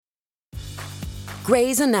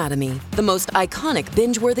Grey's Anatomy, the most iconic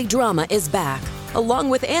binge-worthy drama, is back,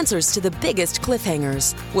 along with answers to the biggest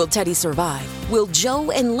cliffhangers. Will Teddy survive? Will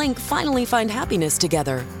Joe and Link finally find happiness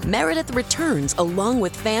together? Meredith returns along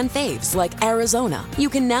with fan faves like Arizona. You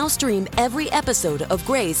can now stream every episode of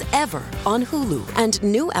Grey's ever on Hulu, and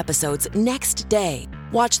new episodes next day.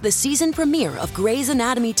 Watch the season premiere of Grey's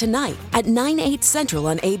Anatomy tonight at 9/8 Central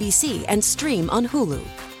on ABC and stream on Hulu.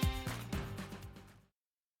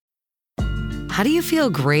 How do you feel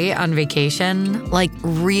great on vacation? Like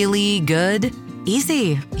really good?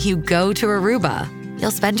 Easy. You go to Aruba. You'll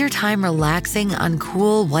spend your time relaxing on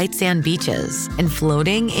cool white sand beaches and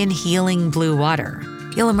floating in healing blue water.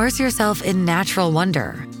 You'll immerse yourself in natural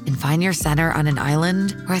wonder and find your center on an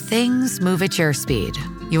island where things move at your speed.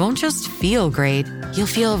 You won't just feel great, you'll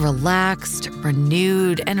feel relaxed,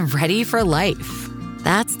 renewed, and ready for life.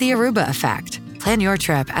 That's the Aruba effect. Plan your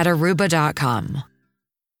trip at Aruba.com.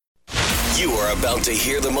 You are about to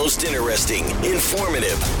hear the most interesting,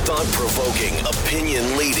 informative, thought-provoking,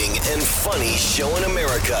 opinion-leading, and funny show in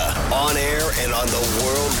America. On air and on the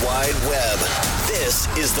World Wide Web. This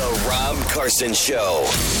is the Rob Carson Show.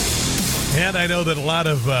 And I know that a lot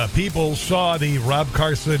of people saw the Rob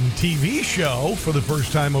Carson TV show for the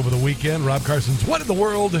first time over the weekend. Rob Carson's What in the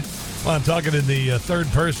World? Well, I'm talking in the third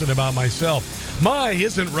person about myself. My,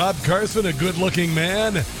 isn't Rob Carson a good-looking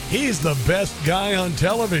man? He's the best guy on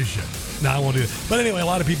television. No, I won't do it. But anyway, a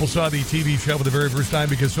lot of people saw the TV show for the very first time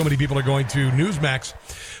because so many people are going to Newsmax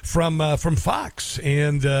from Fox.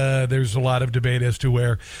 And there's a lot of debate as to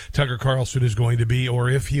where Tucker Carlson is going to be or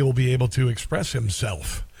if he'll be able to express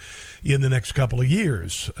himself in the next couple of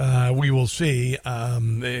years. We will see.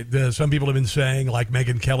 Some people have been saying, like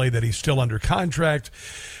Megyn Kelly, that he's still under contract,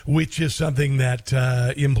 which is something that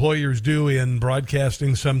employers do in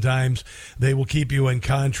broadcasting sometimes. They will keep you in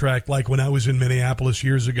contract. Like when I was in Minneapolis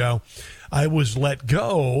years ago, I was let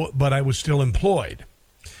go, but I was still employed.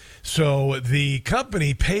 So the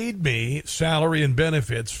company paid me salary and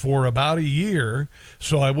benefits for about a year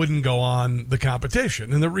so I wouldn't go on the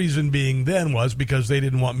competition. And the reason being then was because they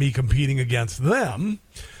didn't want me competing against them.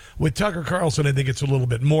 With Tucker Carlson, I think it's a little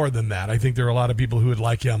bit more than that. I think there are a lot of people who would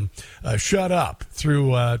like him shut up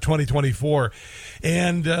through 2024.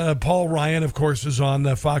 And Paul Ryan, of course, is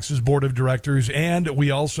on Fox's board of directors. And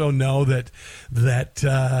we also know that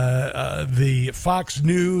the Fox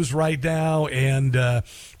News right now and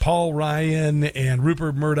Paul Ryan and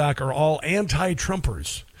Rupert Murdoch are all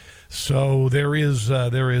anti-Trumpers. So there is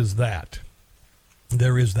that.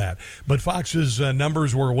 There is that. But Fox's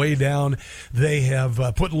numbers were way down. They have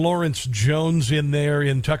put Lawrence Jones in there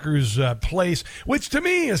in Tucker's place, which to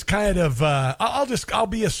me is kind of, I'll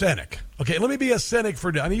be a cynic. Okay, let me be a cynic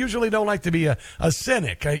I usually don't like to be a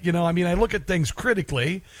cynic. I look at things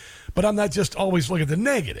critically, but I'm not just always looking at the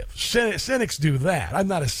negative. Cynics do that. I'm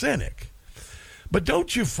not a cynic. But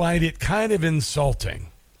don't you find it kind of insulting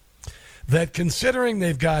that considering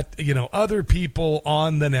they've got, other people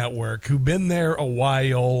on the network who've been there a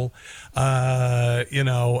while,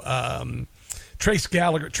 Trace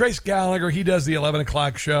Gallagher, he does the 11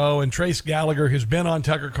 o'clock show, and Trace Gallagher has been on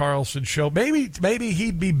Tucker Carlson's show. Maybe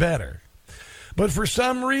he'd be better. But for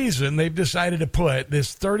some reason, they've decided to put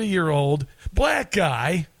this 30-year-old black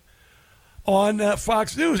guy on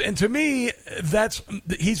Fox News. And to me,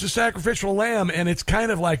 he's a sacrificial lamb, and it's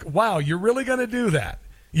kind of like, wow, you're really going to do that?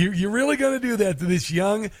 You're really going to do that to this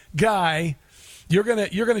young guy? You're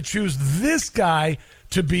gonna choose this guy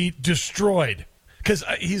to be destroyed because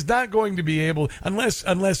he's not going to be able unless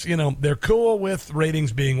they're cool with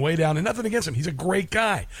ratings being way down, and nothing against him. He's a great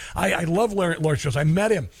guy. I love Lawrence Jones. I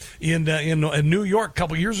met him in New York a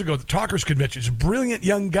couple years ago at the Talkers Convention. He's a brilliant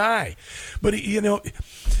young guy, but one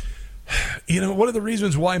of the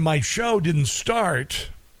reasons why my show didn't start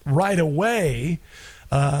right away.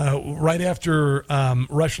 Right after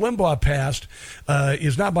Rush Limbaugh passed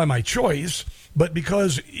is not by my choice, but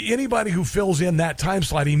because anybody who fills in that time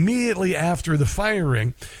slot immediately after the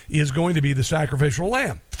firing is going to be the sacrificial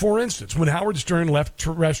lamb. For instance, when Howard Stern left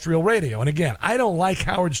terrestrial radio, and again, I don't like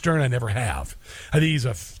Howard Stern, I never have. I think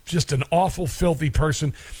he's just an awful, filthy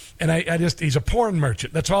person. And he's a porn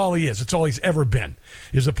merchant. That's all he is. That's all he's ever been,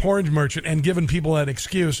 is a porn merchant and giving people an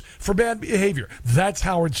excuse for bad behavior. That's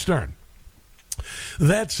Howard Stern.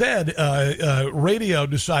 That said, radio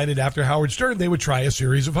decided after Howard Stern they would try a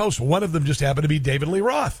series of hosts. One of them just happened to be David Lee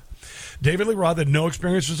Roth. David Lee Roth had no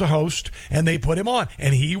experience as a host, and they put him on,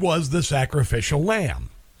 and he was the sacrificial lamb.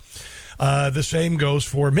 The same goes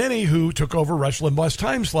for many who took over Rush Limbaugh's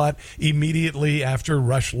time slot immediately after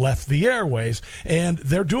Rush left the airways. And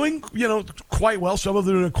they're doing, quite well. Some of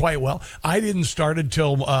them are doing quite well. I didn't start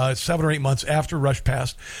until 7 or 8 months after Rush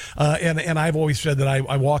passed. And I've always said that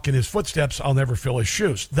I walk in his footsteps. I'll never fill his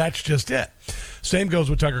shoes. That's just it. Same goes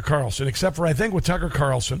with Tucker Carlson, except for I think with Tucker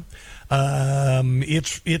Carlson,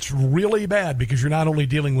 it's really bad because you're not only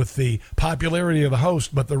dealing with the popularity of the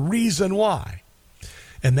host, but the reason why.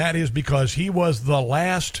 And that is because he was the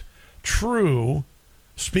last true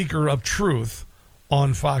speaker of truth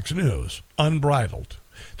on Fox News, unbridled.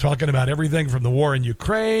 Talking about everything from the war in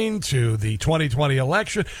Ukraine to the 2020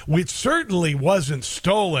 election, which certainly wasn't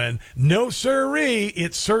stolen. No, sirree,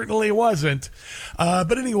 it certainly wasn't.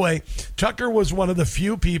 But anyway, Tucker was one of the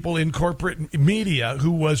few people in corporate media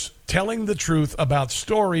who was telling the truth about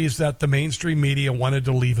stories that the mainstream media wanted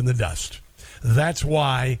to leave in the dust. That's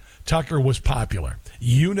why Tucker was popular.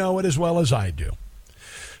 You know it as well as I do.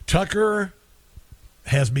 Tucker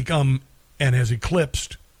has become and has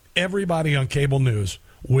eclipsed everybody on cable news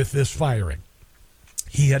with this firing.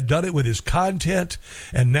 He had done it with his content,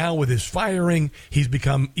 and now with his firing, he's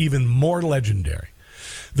become even more legendary.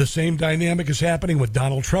 The same dynamic is happening with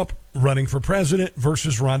Donald Trump running for president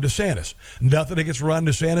versus Ron DeSantis. Nothing against Ron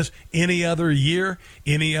DeSantis. Any other year,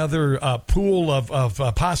 any other pool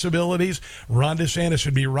of possibilities, Ron DeSantis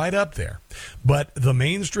should be right up there. But the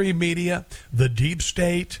mainstream media, the deep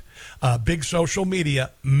state, big social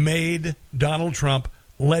media made Donald Trump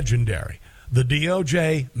legendary. The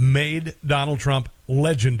DOJ made Donald Trump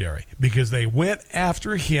legendary because they went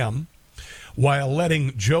after him while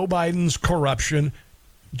letting Joe Biden's corruption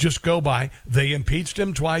just go by. They impeached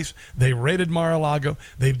him twice. They raided Mar-a-Lago.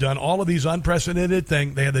 They've done all of these unprecedented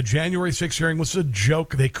things. They had the January 6th hearing, which was a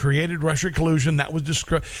joke. They created Russia collusion. That was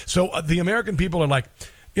so the American people are like,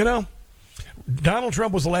 Donald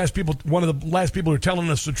Trump was one of the last people who are telling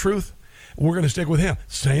us the truth. We're going to stick with him.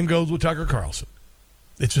 Same goes with Tucker Carlson.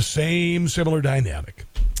 It's the same similar dynamic.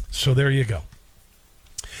 So there you go.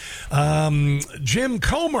 James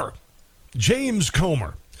Comer,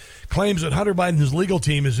 claims that Hunter Biden's legal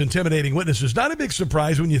team is intimidating witnesses. Not a big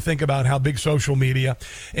surprise when you think about how big social media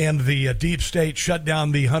and the deep state shut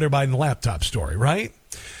down the Hunter Biden laptop story, right?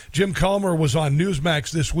 Jim Comer was on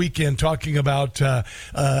Newsmax this weekend talking about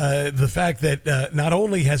the fact that not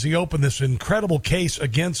only has he opened this incredible case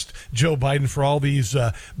against Joe Biden for all these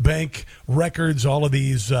bank records, all of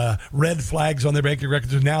these red flags on their banking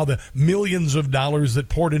records, and now the millions of dollars that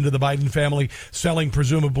poured into the Biden family selling,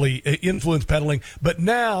 presumably influence peddling. But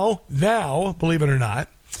now, believe it or not,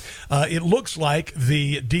 it looks like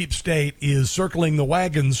the deep state is circling the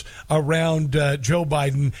wagons around Joe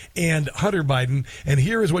Biden and Hunter Biden. And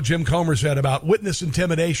here is what Jim Comer said about witness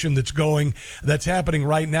intimidation that's happening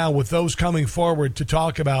right now with those coming forward to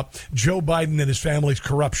talk about Joe Biden and his family's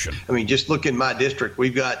corruption. I mean, just look in my district.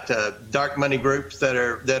 We've got dark money groups that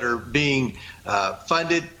are being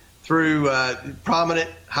funded through prominent,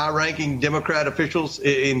 high-ranking Democrat officials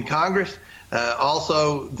in Congress.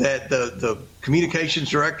 Also, that the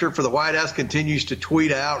communications director for the White House continues to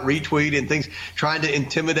tweet out, retweet, and things trying to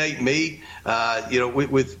intimidate me,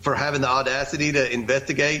 for having the audacity to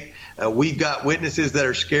investigate. We've got witnesses that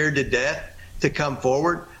are scared to death to come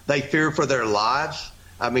forward. They fear for their lives.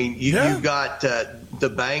 I mean, you've got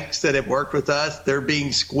the banks that have worked with us. They're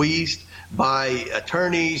being squeezed by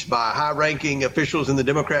attorneys, by high-ranking officials in the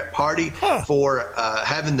Democrat Party for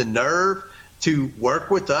having the nerve to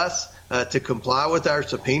work with us. To comply with our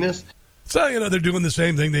subpoenas. So, they're doing the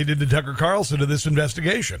same thing they did to Tucker Carlson in this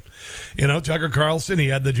investigation. Tucker Carlson, he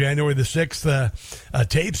had the January the 6th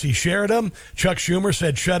tapes. He shared them. Chuck Schumer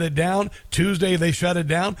said, shut it down. Tuesday, they shut it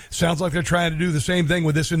down. Sounds like they're trying to do the same thing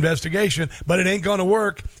with this investigation, but it ain't going to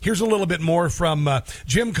work. Here's a little bit more from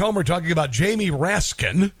Jim Comer talking about Jamie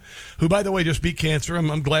Raskin, who, by the way, just beat cancer.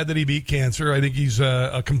 I'm glad that he beat cancer. I think he's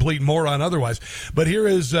a complete moron otherwise. But here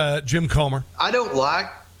is Jim Comer. I don't like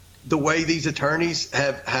the way these attorneys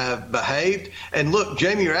have behaved. And look,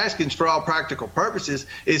 Jamie Raskins, for all practical purposes,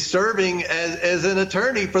 is serving as an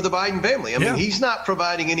attorney for the Biden family. I mean, he's not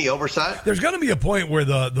providing any oversight. There's going to be a point where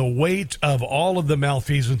the weight of all of the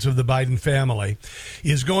malfeasance of the Biden family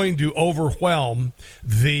is going to overwhelm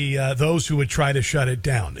those who would try to shut it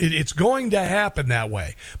down. It's going to happen that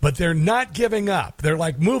way, but they're not giving up. They're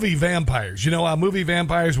like movie vampires. You know how movie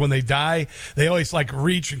vampires, when they die, they always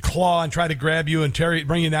reach and claw and try to grab you and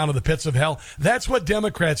bring you down to the pits of hell. That's what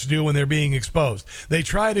Democrats do when they're being exposed. They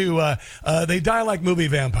try to they die like movie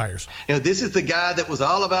vampires. This is the guy that was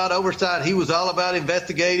all about oversight. He was all about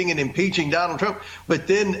investigating and impeaching Donald Trump. But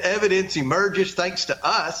then evidence emerges, thanks to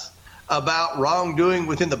us, about wrongdoing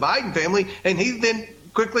within the Biden family, and he then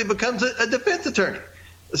quickly becomes a defense attorney.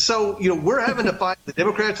 So, we're having to fight the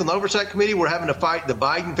Democrats on the Oversight Committee. We're having to fight the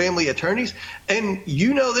Biden family attorneys. And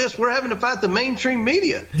this, we're having to fight the mainstream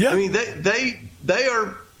media. Yeah. I mean, they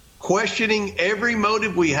are questioning every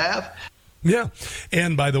motive we have. Yeah.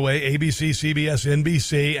 And by the way, ABC, CBS,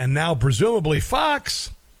 NBC, and now presumably Fox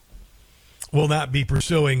will not be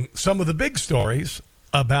pursuing some of the big stories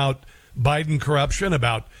about Biden corruption,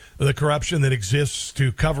 about the corruption that exists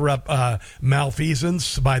to cover up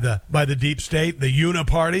malfeasance by the deep state, the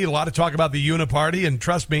Uniparty. A lot of talk about the Uniparty, and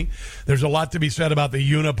trust me, there's a lot to be said about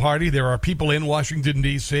the Uniparty. There are people in Washington,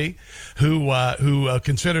 D.C. who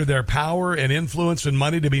consider their power and influence and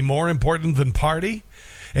money to be more important than party.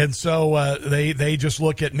 And so they just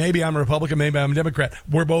look at, maybe I'm a Republican, maybe I'm a Democrat.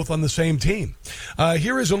 We're both on the same team.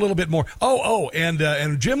 Here is a little bit more.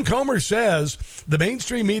 And Jim Comer says the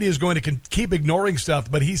mainstream media is going to keep ignoring stuff,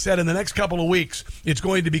 but he said in the next couple of weeks it's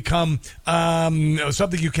going to become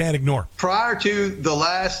something you can't ignore. Prior to the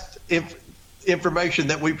last information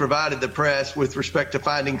that we provided the press with respect to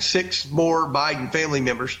finding 6 more Biden family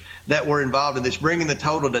members that were involved in this, bringing the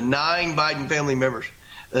total to 9 Biden family members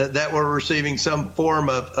that were receiving some form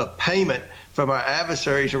of payment from our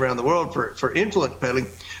adversaries around the world for influence peddling.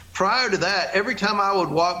 Prior to that, every time I would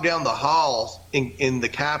walk down the halls in the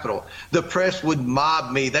Capitol, the press would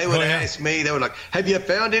mob me. They would ask me, they would like, have you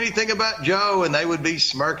found anything about Joe? And they would be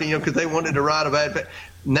smirking, because they wanted to write about it.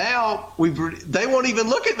 Now, they won't even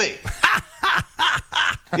look at me.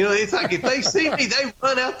 It's like if they see me, they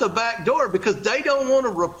run out the back door because they don't want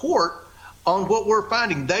to report on what we're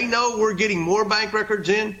finding. They know we're getting more bank records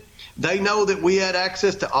in. They know that we had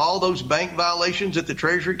access to all those bank violations at the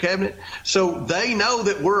Treasury Cabinet. So they know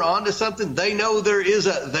that we're onto something. They know there is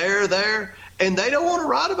a there, and they don't want to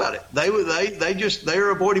write about it. They're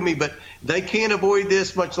avoiding me, but they can't avoid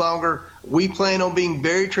this much longer. We plan on being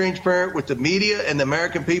very transparent with the media and the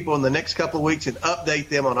American people in the next couple of weeks and update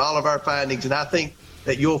them on all of our findings. And I think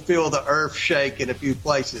that you'll feel the earth shake in a few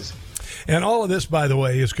places. And all of this, by the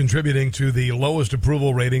way, is contributing to the lowest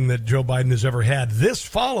approval rating that Joe Biden has ever had, this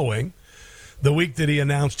following the week that he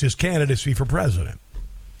announced his candidacy for president.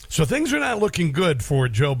 So things are not looking good for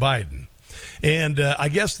Joe Biden. And I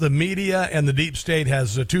guess the media and the deep state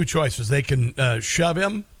has 2 choices. They can shove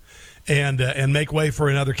him and make way for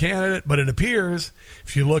another candidate. But it appears,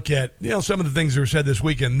 if you look at some of the things that were said this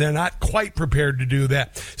weekend, they're not quite prepared to do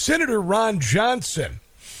that. Senator Ron Johnson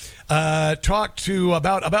talked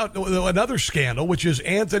about another scandal, which is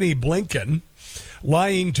Anthony Blinken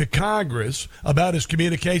lying to Congress about his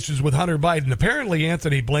communications with Hunter Biden. Apparently,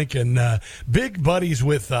 Anthony Blinken, big buddies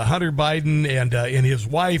with Hunter Biden and his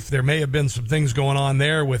wife. There may have been some things going on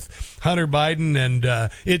there with Hunter Biden, and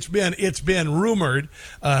it's been rumored,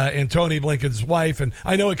 and Tony Blinken's wife. And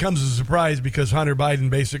I know it comes as a surprise because Hunter Biden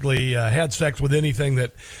basically had sex with anything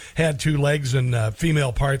that had 2 legs and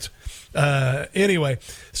female parts. Anyway,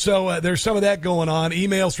 so there's some of that going on.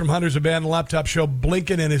 Emails from Hunter's abandoned laptop show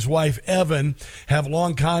Blinken and his wife, Evan, have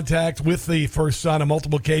long contact with the first son. On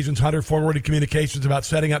multiple occasions, Hunter forwarded communications about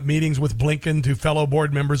setting up meetings with Blinken to fellow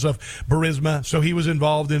board members of Burisma. So he was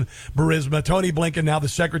involved in Burisma. Tony Blinken, now the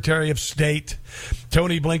Secretary of State.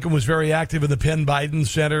 Tony Blinken was very active in the Penn Biden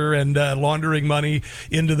Center and laundering money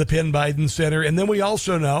into the Penn Biden Center. And then we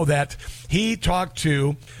also know that he talked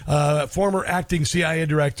to former acting CIA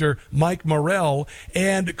director Mike Morrell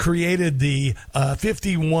and created the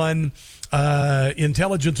 51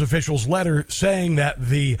 intelligence officials' letter saying that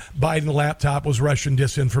the Biden laptop was Russian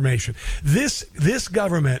disinformation. This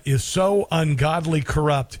government is so ungodly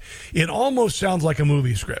corrupt, it almost sounds like a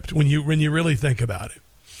movie script when you really think about it.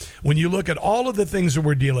 When you look at all of the things that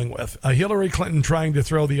we're dealing with, Hillary Clinton trying to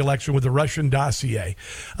throw the election with the Russian dossier,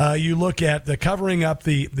 you look at the covering up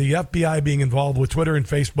the FBI being involved with Twitter and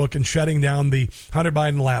Facebook and shutting down the Hunter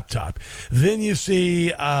Biden laptop. Then you see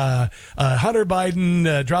Hunter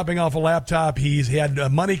Biden dropping off a laptop. He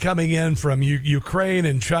had money coming in from Ukraine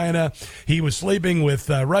and China. He was sleeping with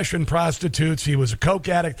Russian prostitutes. He was a coke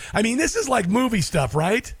addict. I mean, this is like movie stuff,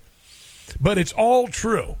 right? But it's all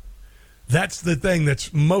true. That's the thing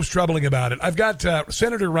that's most troubling about it. I've got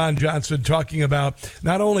Senator Ron Johnson talking about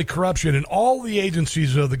not only corruption in all the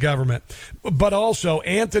agencies of the government, but also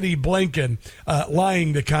Anthony Blinken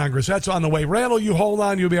lying to Congress. That's on the way. Randall, you hold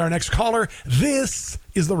on. You'll be our next caller. This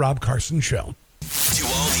is the Rob Carson Show. To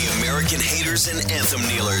all the American haters and anthem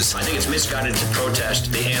kneelers. I think it's misguided to protest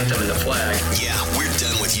the anthem and the flag. Yeah, we're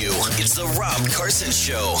done with you. It's the Rob Carson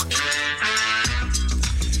Show.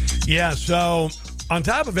 Yeah, so on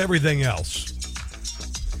top of everything else,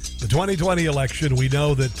 the 2020 election, we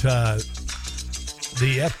know that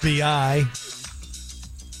the FBI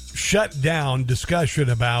shut down discussion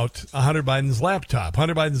about Hunter Biden's laptop.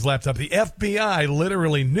 Hunter Biden's laptop. The FBI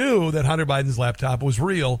literally knew that Hunter Biden's laptop was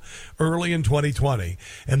real early in 2020.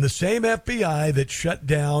 And the same FBI that shut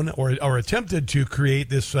down or attempted to create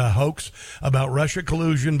this hoax about Russia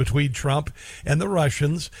collusion between Trump and the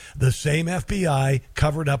Russians, the same FBI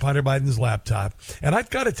covered up Hunter Biden's laptop. And I've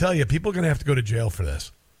got to tell you, people are going to have to go to jail for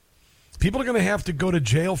this. People are going to have to go to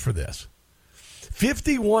jail for this.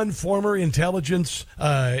 51 former intelligence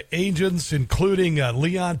agents, including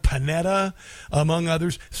Leon Panetta, among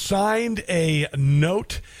others, signed a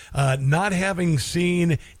note not having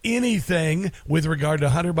seen anything with regard to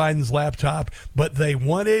Hunter Biden's laptop, but they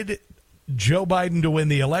wanted Joe Biden to win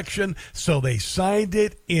the election, so they signed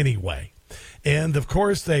it anyway. And, of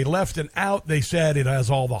course, they left it out. They said it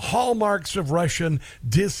has all the hallmarks of Russian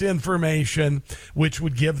disinformation, which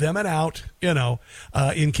would give them an out,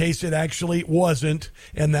 in case it actually wasn't.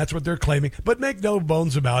 And that's what they're claiming. But make no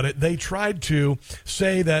bones about it. They tried to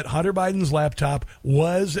say that Hunter Biden's laptop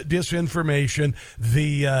was disinformation.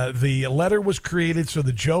 The letter was created so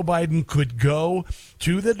that Joe Biden could go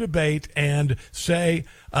to the debate and say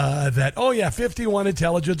that, 51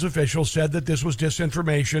 intelligence officials said that this was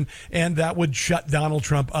disinformation, and that would shut Donald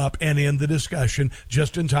Trump up and end the discussion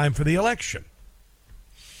just in time for the election.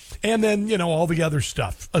 And then, all the other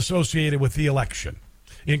stuff associated with the election,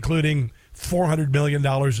 including $400 million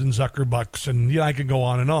in Zuckerbucks, and I could go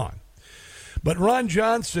on and on. But Ron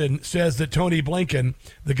Johnson says that Tony Blinken,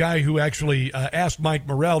 the guy who actually asked Mike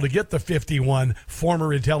Morrell to get the 51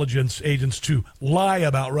 former intelligence agents to lie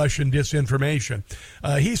about Russian disinformation,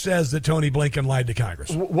 he says that Tony Blinken lied to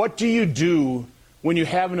Congress. What do you do when you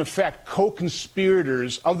have, in effect,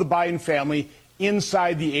 co-conspirators of the Biden family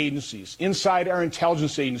inside the agencies, inside our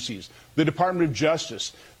intelligence agencies, the Department of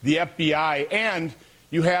Justice, the FBI, and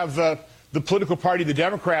you have the political party, the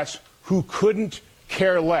Democrats, who couldn't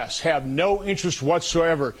care less, have no interest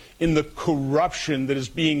whatsoever in the corruption that is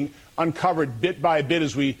being uncovered bit by bit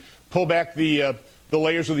as we pull back the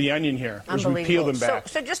layers of the onion here, as we peel them back.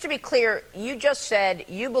 So just to be clear, you just said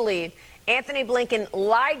you believe Anthony Blinken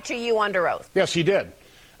lied to you under oath. Yes, he did.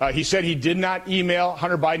 He said he did not email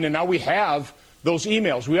Hunter Biden, and now we have those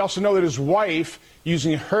emails. We also know that his wife,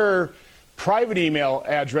 using her private email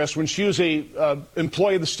address when she was a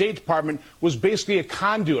employee of the State Department, was basically a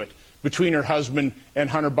conduit between her husband and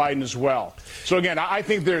Hunter Biden as well. So again, I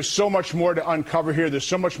think there's so much more to uncover here. There's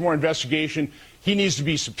so much more investigation. He needs to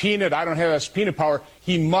be subpoenaed. I don't have that subpoena power.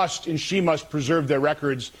 He must and she must preserve their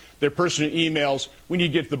records, their personal emails. We need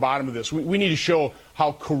to get to the bottom of this. We need to show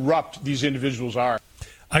how corrupt these individuals are.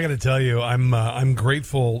 I got to tell you, I'm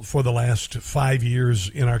grateful for the last 5 years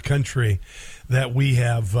in our country that we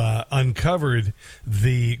have uncovered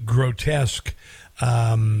the grotesque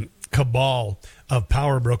cabal of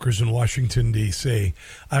power brokers in Washington, D.C.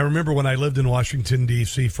 I remember when I lived in Washington,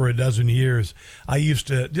 D.C. for a dozen years, I used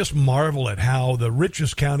to just marvel at how the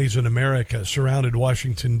richest counties in America surrounded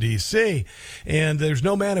Washington, D.C. And there's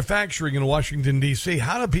no manufacturing in Washington, D.C.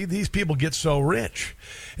 How do these people get so rich?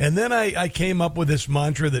 And then I came up with this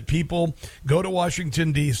mantra that people go to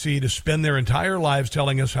Washington, D.C. to spend their entire lives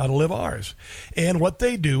telling us how to live ours. And what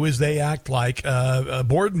they do is they act like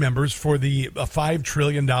board members for the $5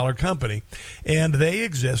 trillion company. And they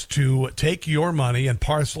exist to take your money and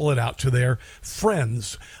parcel it out to their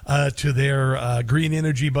friends, to their green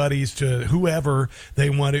energy buddies, to whoever they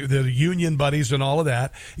want to, the union buddies and all of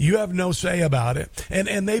that. You have no say about it.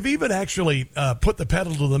 And they've even actually put the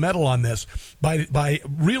pedal to the metal on this by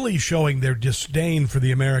really showing their disdain for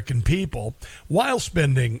the American people while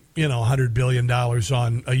spending, $100 billion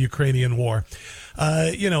on a Ukrainian war.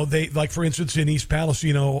 They, like, for instance, in East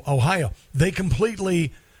Palestine, Ohio, they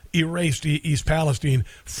completely erased East Palestine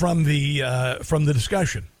from the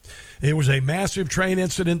discussion. It was a massive train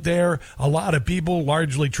incident there. A lot of people,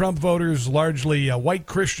 largely Trump voters, largely white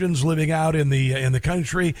Christians living out in the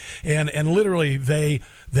country, and literally they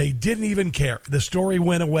didn't even care. The story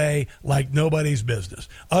went away like nobody's business.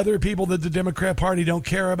 Other people that the Democrat Party don't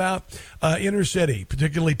care about, inner city,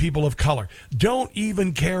 particularly people of color, don't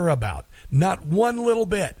even care about. Not one little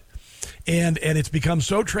bit. And it's become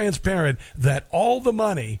so transparent that all the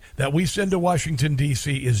money that we send to Washington,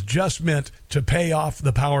 D.C. is just meant to pay off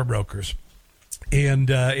the power brokers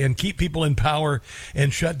and keep people in power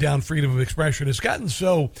and shut down freedom of expression. It's gotten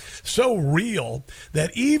so real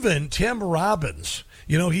that even Tim Robbins,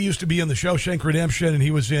 he used to be in the Shawshank Redemption, and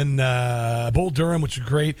he was in Bull Durham, which is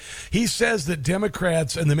great. He says that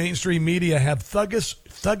Democrats and the mainstream media have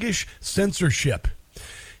thuggish censorship.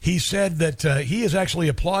 He said that he is actually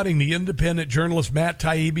applauding the independent journalists Matt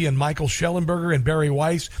Taibbi and Michael Schellenberger and Barry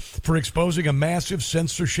Weiss for exposing a massive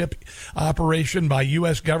censorship operation by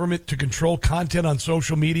U.S. government to control content on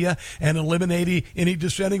social media and eliminating any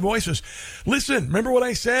dissenting voices. Listen, remember what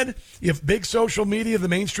I said? If big social media, the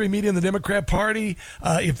mainstream media, and the Democrat Party,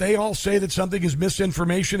 if they all say that something is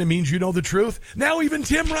misinformation, it means you know the truth. Now even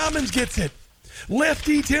Tim Robbins gets it.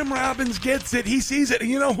 Lefty Tim Robbins gets it. He sees it. And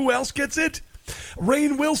you know who else gets it?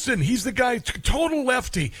 Rainn Wilson. He's the guy, total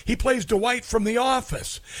lefty. He plays Dwight from The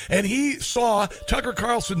Office. And he saw Tucker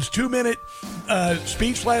Carlson's 2-minute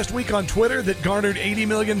speech last week on Twitter that garnered 80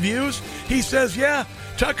 million views. He says, yeah,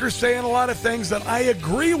 Tucker's saying a lot of things that I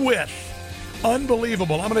agree with.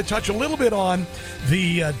 Unbelievable. I'm going to touch a little bit on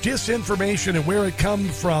the disinformation and where it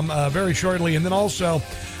comes from very shortly. And then also,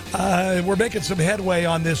 we're making some headway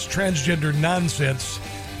on this transgender nonsense.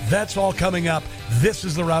 That's all coming up. This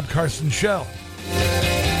is the Rob Carson Show.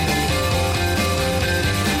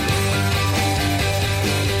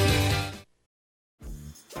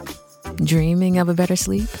 Dreaming of a better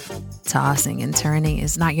sleep? Tossing and turning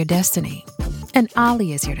is not your destiny. And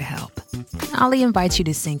Ollie is here to help. Ollie invites you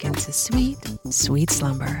to sink into sweet, sweet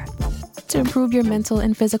slumber to improve your mental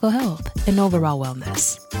and physical health and overall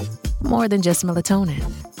wellness. More than just melatonin,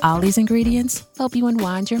 Ollie's ingredients help you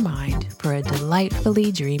unwind your mind for a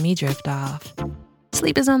delightfully dreamy drift off.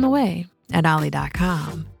 Sleep is on the way at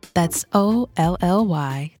Ollie.com. That's OLLY.com.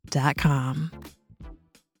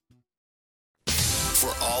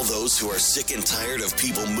 For all those who are sick and tired of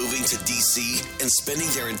people moving to D.C. and spending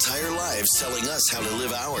their entire lives telling us how to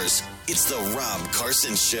live ours, it's the Rob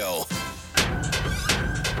Carson Show.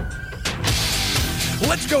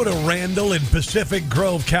 Let's go to Randall in Pacific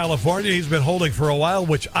Grove, California. He's been holding for a while,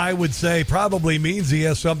 which I would say probably means he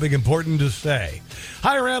has something important to say.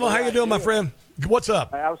 Hi, Randall. How you doing, my friend? What's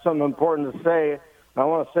up? I have something important to say. I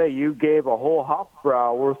want to say you gave a whole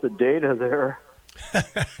Hofbrau worth of data there.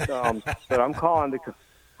 But I'm calling because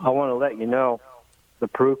I want to let you know the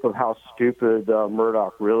proof of how stupid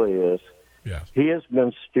Murdoch really is. Yes. He has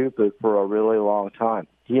been stupid for a really long time.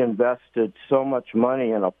 He invested so much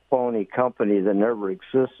money in a phony company that never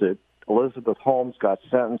existed. Elizabeth Holmes got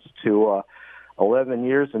sentenced to 11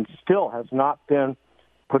 years and still has not been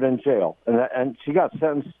put in jail. And she got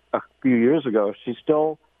sentenced a few years ago. She's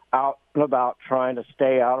still out and about trying to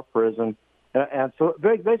stay out of prison. And so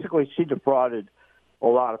basically she defrauded a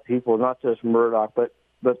lot of people, not just Murdoch,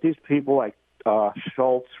 but these people like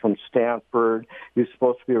Schultz from Stanford, who's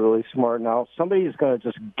supposed to be really smart now. Somebody is going to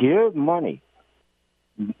just give money,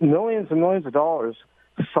 millions and millions of dollars,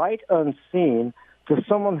 sight unseen, to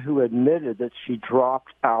someone who admitted that she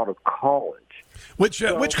dropped out of college. Which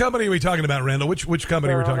company are we talking about, Randall? Which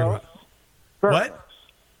company are we talking about? What?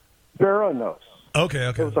 Theranos. Okay.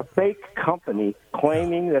 It was a fake company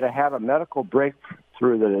claiming that it had a medical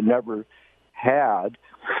breakthrough that it never had.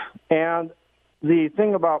 And the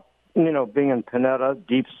thing about, being in Panetta,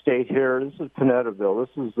 deep state here, this is Panettaville.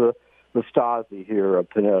 This is the Stasi here of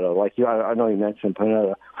Panetta. Like I know you mentioned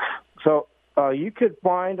Panetta. So you could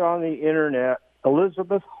find on the Internet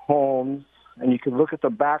Elizabeth Holmes, and you could look at the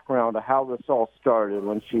background of how this all started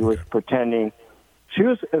when she was pretending. She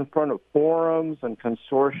was in front of forums and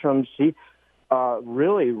consortiums. She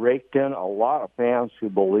really raked in a lot of fans who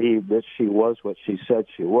believed that she was what she said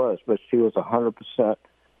she was, but she was 100%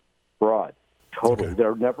 fraud. Totally. Okay.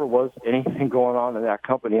 There never was anything going on in that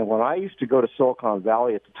company. And when I used to go to Silicon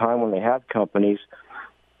Valley at the time when they had companies,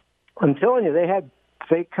 I'm telling you, they had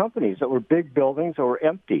fake companies that were big buildings that were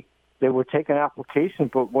empty. They were taking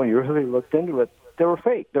applications, but when you really looked into it, they were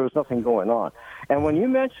fake. There was nothing going on. And when you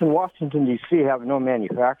mention Washington, D.C. having no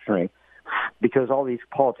manufacturing, because all these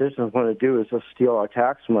politicians want to do is just steal our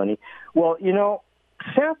tax money. Well,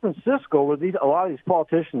 San Francisco, where a lot of these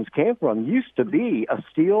politicians came from, used to be a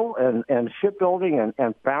steel and shipbuilding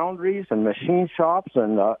and foundries and machine shops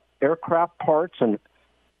and aircraft parts and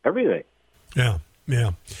everything. Yeah.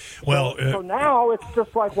 Well, so now it's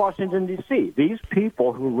just like Washington, D.C. These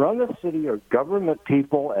people who run the city are government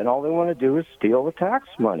people, and all they want to do is steal the tax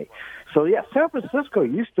money. So, yeah, San Francisco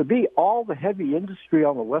used to be, all the heavy industry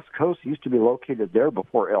on the West Coast usused to be located there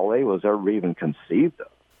before L.A. was ever even conceived of.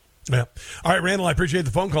 Yeah. All right, Randall, I appreciate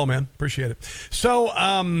the phone call, man. Appreciate it. So,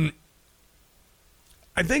 I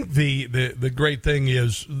think the great thing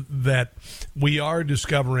is that we are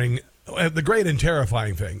discovering the great and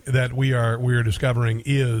terrifying thing that we are discovering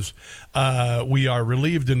is we are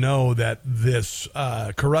relieved to know that this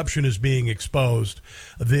corruption is being exposed.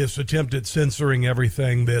 This attempt at censoring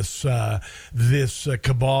everything, this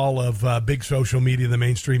cabal of big social media, the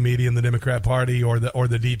mainstream media, and the Democrat Party, or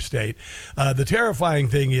the deep state. The terrifying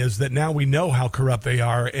thing is that now we know how corrupt they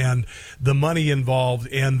are, and the money involved,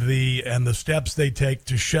 and the steps they take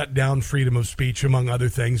to shut down freedom of speech, among other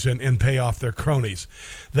things, and pay off their cronies.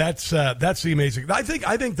 That's the amazing. I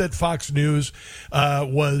think that Fox News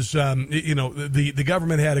was, the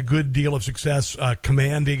government had a good deal of success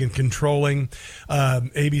commanding and controlling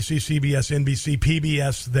ABC, CBS, NBC,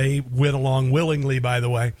 PBS. They went along willingly, by the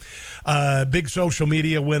way. Big social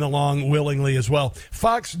media went along willingly as well.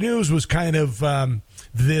 Fox News was kind of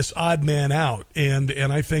this odd man out, and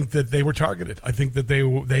I think that they were targeted. I think that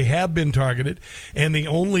they have been targeted, and the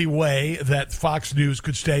only way that Fox News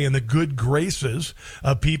could stay in the good graces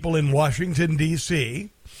of people in Washington, D.C.,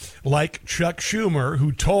 like Chuck Schumer,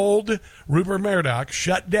 who told Rupert Murdoch,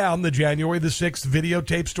 shut down the January the 6th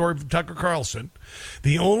videotape story of Tucker Carlson.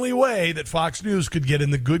 The only way that Fox News could get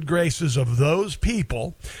in the good graces of those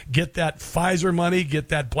people, get that Pfizer money, get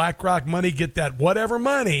that BlackRock money, get that whatever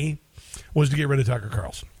money, was to get rid of Tucker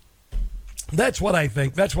Carlson. That's what I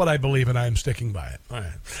think. That's what I believe, and I am sticking by it. All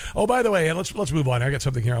right. Oh, by the way, and let's move on. I got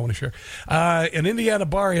something here I want to share. An Indiana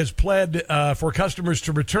bar has pled for customers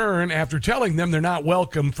to return after telling them they're not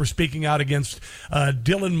welcome for speaking out against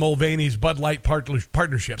Dylan Mulvaney's Bud Light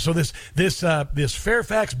partnership. So this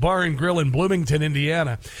Fairfax Bar and Grill in Bloomington,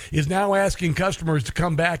 Indiana, is now asking customers to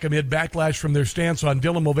come back amid backlash from their stance on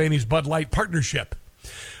Dylan Mulvaney's Bud Light partnership.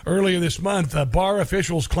 Earlier this month, bar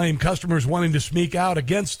officials claimed customers wanting to speak out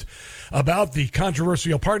about the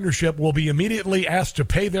controversial partnership will be immediately asked to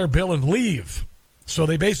pay their bill and leave. So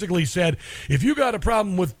they basically said, if you got a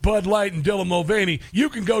problem with Bud Light and Dylan Mulvaney, you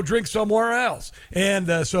can go drink somewhere else.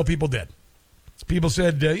 And so people did. People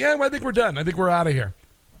said, I think we're done. I think we're out of here.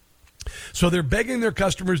 So they're begging their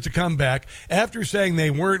customers to come back after saying they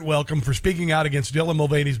weren't welcome for speaking out against Dylan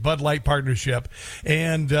Mulvaney's Bud Light partnership.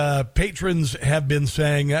 And patrons have been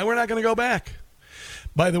saying, we're not going to go back.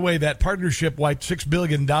 By the way, that partnership wiped $6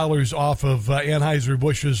 billion off of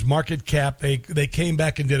Anheuser-Busch's market cap. They came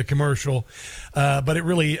back and did a commercial, but it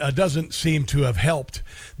really doesn't seem to have helped.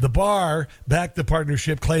 The bar backed the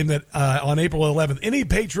partnership, claimed that on April 11th, any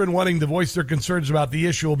patron wanting to voice their concerns about the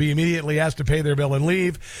issue will be immediately asked to pay their bill and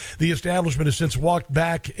leave. The establishment has since walked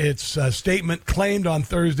back its statement, claimed on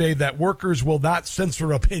Thursday that workers will not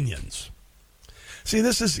censor opinions. See,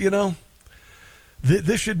 this is,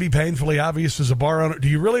 this should be painfully obvious as a bar owner. Do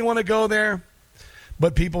you really want to go there?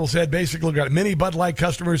 But people said basically many Bud Light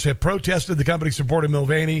customers have protested the company supporting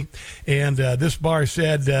Mulvaney, and this bar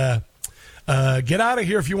said, get out of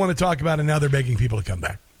here if you want to talk about it. Now they're begging people to come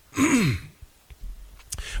back.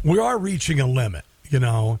 We are reaching a limit,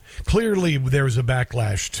 Clearly there's a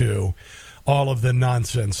backlash to all of the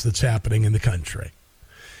nonsense that's happening in the country.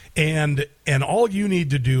 And all you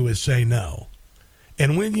need to do is say no.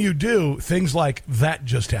 And when you do, things like that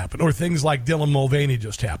just happened, or things like Dylan Mulvaney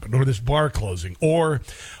just happened, or this bar closing, or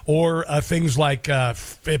things like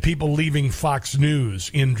people leaving Fox News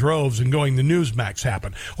in droves and going to Newsmax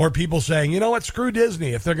happen, or people saying, screw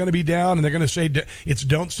Disney. If they're going to be down and they're going to say it's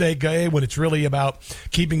don't say gay when it's really about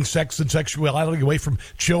keeping sex and sexuality away from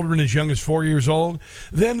children as young as 4 years old,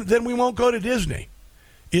 then we won't go to Disney.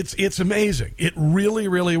 It's amazing. It really,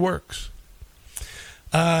 really works.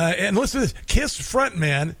 And listen to this. KISS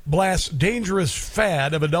frontman blasts dangerous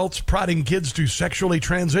fad of adults prodding kids to sexually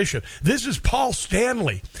transition. This is Paul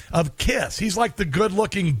Stanley of KISS. He's like the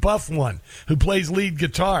good-looking buff one who plays lead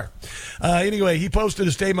guitar. Anyway, he posted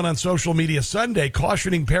a statement on social media Sunday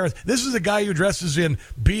cautioning parents. This is a guy who dresses in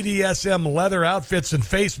BDSM leather outfits and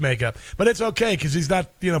face makeup, but it's okay because he's not,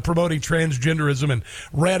 promoting transgenderism and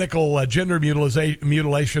radical gender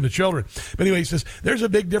mutilation of children. But anyway, he says there's a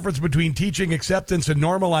big difference between teaching acceptance and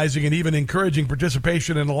normalizing and even encouraging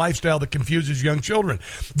participation in a lifestyle that confuses young children.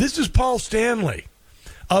 This is Paul Stanley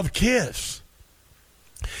of KISS.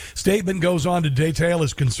 Statement goes on to detail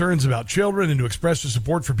his concerns about children and to express his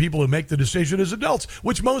support for people who make the decision as adults,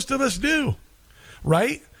 which most of us do,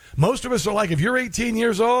 right? Most of us are like, if you're 18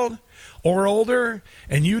 years old or older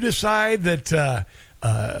and you decide that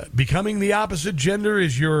becoming the opposite gender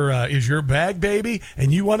is your bag, baby,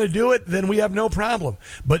 and you want to do it, then we have no problem.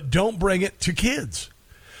 But don't bring it to kids.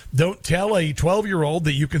 Don't tell a 12-year-old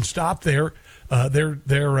that you can stop their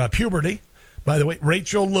puberty. By the way,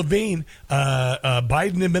 Rachel Levine,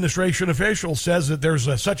 Biden administration official, says that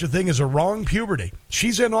there's such a thing as a wrong puberty.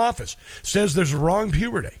 She's in office, says there's a wrong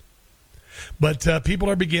puberty. But people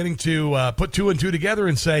are beginning to put two and two together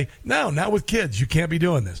and say, no, not with kids. You can't be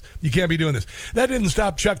doing this. You can't be doing this. That didn't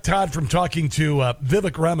stop Chuck Todd from talking to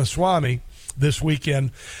Vivek Ramaswamy this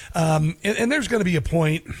weekend. And there's going to be a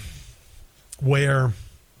point where,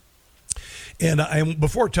 and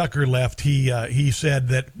before Tucker left, he said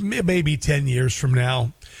that maybe 10 years from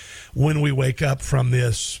now, when we wake up from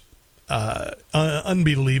this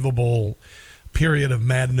unbelievable period of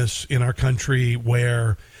madness in our country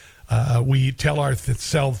where we tell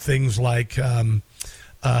ourselves things like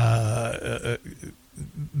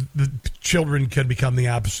the children can become the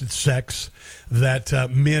opposite sex, that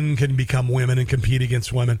men can become women and compete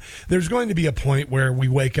against women. There's going to be a point where we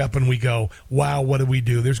wake up and we go, wow, what do we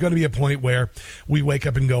do? There's going to be a point where we wake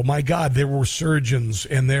up and go, my God, there were surgeons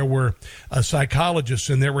and there were psychologists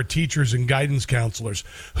and there were teachers and guidance counselors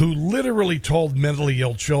who literally told mentally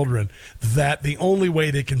ill children that the only way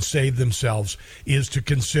they can save themselves is to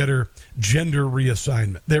consider gender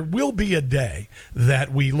reassignment. There will be a day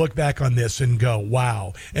that we look back on this and go,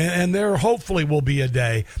 wow. And there hopefully will be a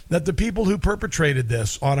day that the people who perpetrated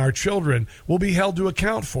this on our children will be held to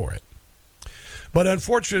account for it. But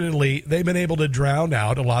unfortunately, they've been able to drown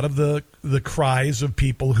out a lot of the cries of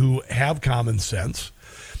people who have common sense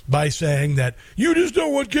by saying that you just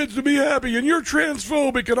don't want kids to be happy and you're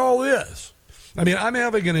transphobic and all this. I mean, I'm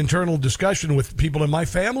having an internal discussion with people in my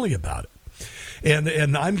family about it.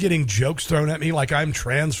 And I'm getting jokes thrown at me like I'm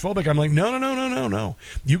transphobic. I'm like, no.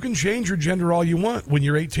 You can change your gender all you want when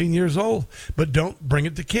you're 18 years old, but don't bring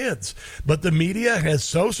it to kids. But the media has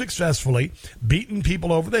so successfully beaten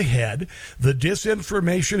people over the head. The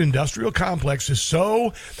disinformation industrial complex has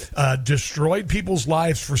so destroyed people's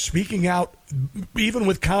lives for speaking out, even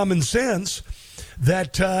with common sense,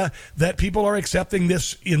 that people are accepting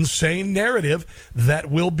this insane narrative that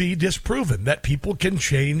will be disproven, that people can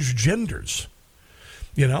change genders.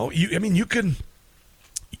 You know, you can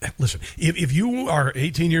listen. If you are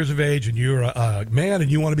 18 years of age and you're a man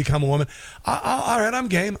and you want to become a woman, all right, I'm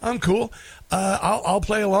game. I'm cool. I'll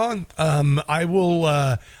play along. I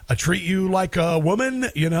will treat you like a woman.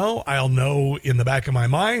 You know, I'll know in the back of my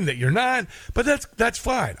mind that you're not, but that's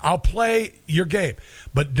fine. I'll play your game,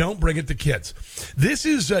 but don't bring it to kids. This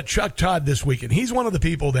is Chuck Todd this weekend. He's one of the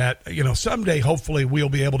people that, you know, someday hopefully we'll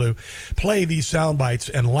be able to play these sound bites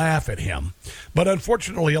and laugh at him. But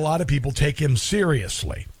unfortunately, a lot of people take him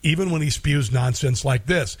seriously, even when he spews nonsense like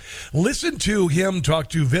this. Listen to him talk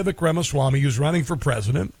to Vivek Ramaswamy, who's running for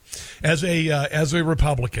president as a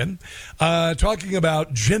Republican, talking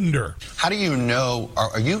about gender. How do you know,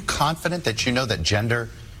 are you confident that you know that gender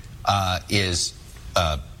is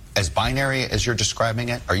as binary as you're describing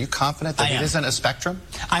it? Are you confident that it isn't a spectrum?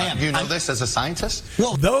 I am. Do you know this as a scientist?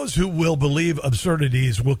 Well, those who will believe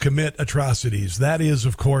absurdities will commit atrocities. That is,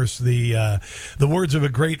 of course, the words of a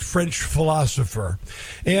great French philosopher.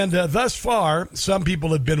 And thus far, some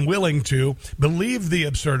people have been willing to believe the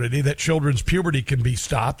absurdity that children's puberty can be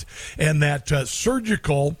stopped and that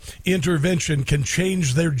surgical intervention can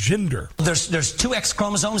change their gender. There's two X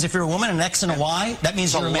chromosomes if you're a woman, an X and a Y. That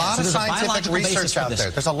means you're a man. There's a lot of scientific research out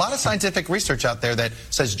there. There's a lot of scientific research out there that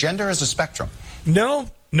says gender is a spectrum. No,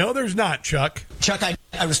 there's not, Chuck. Chuck, I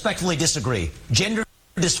respectfully disagree. Gender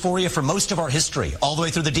dysphoria for most of our history, all the way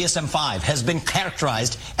through the DSM-5, has been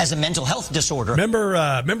characterized as a mental health disorder. Remember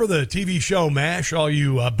the TV show MASH, all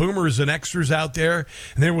you boomers and extras out there?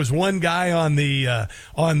 And there was one guy in the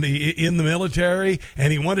military,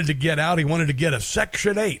 and he wanted to get out. He wanted to get a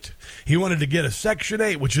Section 8. He wanted to get a Section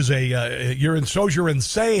 8, which is you're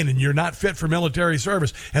insane and you're not fit for military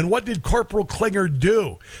service. And what did Corporal Klinger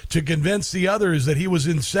do to convince the others that he was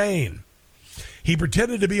insane? He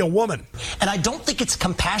pretended to be a woman. And I don't think it's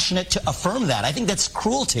compassionate to affirm that. I think that's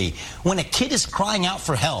cruelty. When a kid is crying out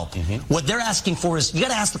for help, what they're asking for is, you got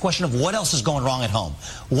to ask the question of what else is going wrong at home?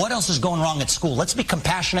 What else is going wrong at school? Let's be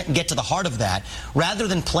compassionate and get to the heart of that, rather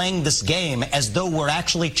than playing this game as though we're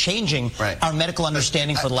actually changing our medical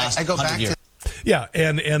understanding for the last 100 years. Yeah,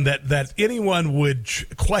 and that anyone would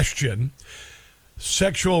question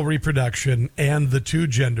sexual reproduction and the two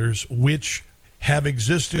genders, which have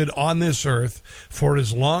existed on this earth for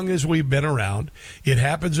as long as we've been around. It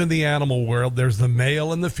happens in the animal world. There's the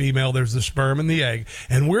male and the female. There's the sperm and the egg.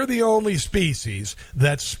 And we're the only species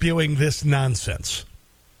that's spewing this nonsense.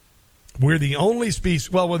 We're the only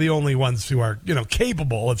species, well, we're the only ones who are,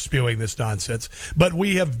 capable of spewing this nonsense. But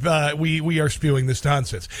we are spewing this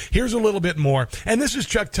nonsense. Here's a little bit more. And this is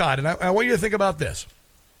Chuck Todd. And I want you to think about this.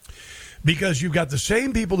 Because you've got the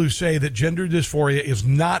same people who say that gender dysphoria is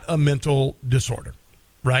not a mental disorder,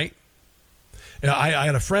 right? I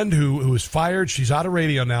had a friend who was fired. She's out of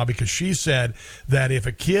radio now because she said that if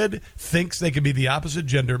a kid thinks they can be the opposite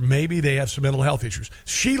gender, maybe they have some mental health issues.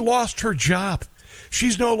 She lost her job.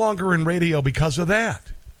 She's no longer in radio because of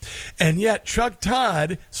that. And yet Chuck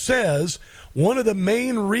Todd says one of the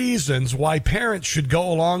main reasons why parents should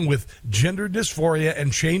go along with gender dysphoria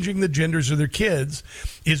and changing the genders of their kids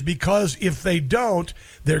is because if they don't,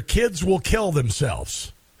 their kids will kill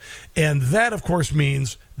themselves. And that, of course,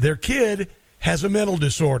 means their kid has a mental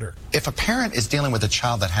disorder. If a parent is dealing with a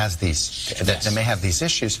child that has these, that may have these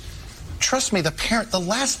issues, trust me, the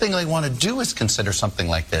last thing they want to do is consider something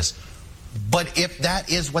like this. But if that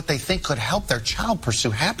is what they think could help their child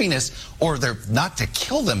pursue happiness, or they're not to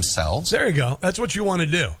kill themselves. There you go. That's what you want to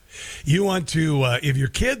do. You want to, if your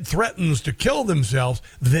kid threatens to kill themselves,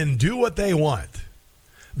 then do what they want.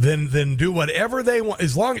 Then do whatever they want.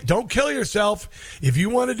 As long, don't kill yourself. If you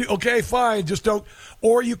want to do, okay, fine, just don't.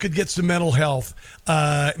 Or you could get some mental health.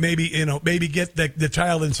 Maybe get the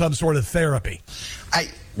child in some sort of therapy.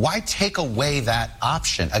 Why take away that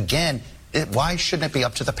option? Again, why shouldn't it be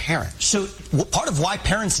up to the parent? So part of why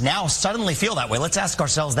parents now suddenly feel that way, let's ask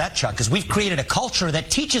ourselves that, Chuck, is we've created a culture that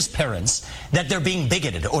teaches parents that they're being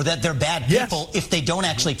bigoted or that they're bad people if they don't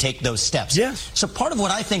actually take those steps. Yes. So part of what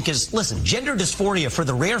I think is, listen, gender dysphoria, for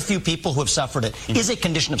the rare few people who have suffered it, is a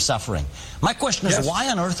condition of suffering. My question is, why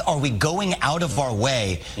on earth are we going out of our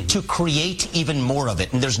way to create even more of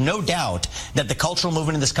it? And there's no doubt that the cultural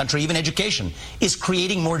movement in this country, even education, is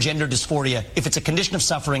creating more gender dysphoria. If it's a condition of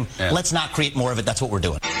suffering, let's not create more of it. That's what we're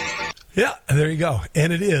doing. Yeah, there you go.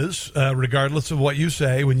 And it is, regardless of what you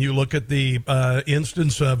say, when you look at the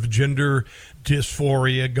instance of gender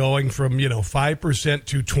dysphoria going from, 5%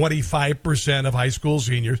 to 25% of high school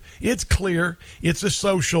seniors, it's clear. It's a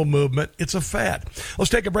social movement. It's a fad.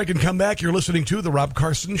 Let's take a break and come back. You're listening to The Rob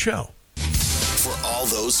Carson Show. For all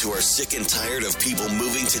those who are sick and tired of people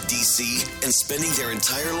moving to D.C. and spending their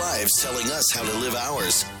entire lives telling us how to live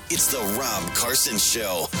ours, it's The Rob Carson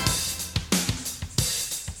Show.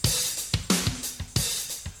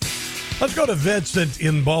 Let's go to Vincent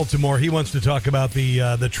in Baltimore. He wants to talk about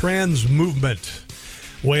the trans movement,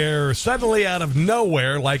 where suddenly out of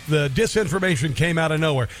nowhere, like the disinformation came out of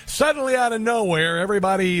nowhere, suddenly out of nowhere,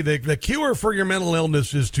 everybody, the cure for your mental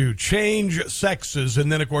illness is to change sexes.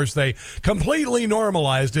 And then, of course, they completely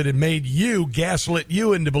normalized it and made gaslit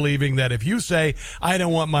you into believing that if you say, I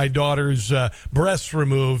don't want my daughter's breasts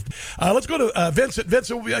removed. Let's go to Vincent.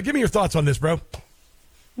 Vincent, give me your thoughts on this, bro.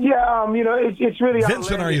 Yeah, it's really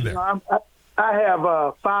Vincent, are you there? I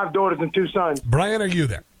have 5 daughters and 2 sons. Brian, are you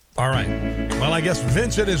there? All right. Well, I guess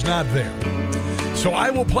Vincent is not there. So I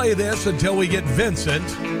will play this until we get Vincent.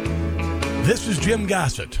 This is Jim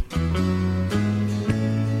Gossett.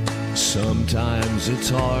 Sometimes it's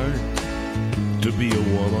hard to be a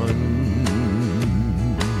woman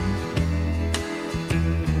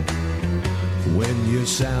when you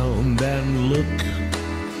sound and look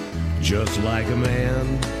just like a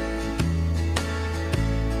man.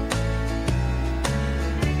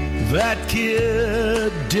 That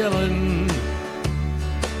kid Dylan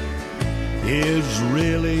is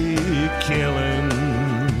really killing,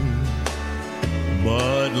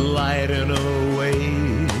 Bud Light in a way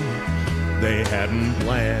they hadn't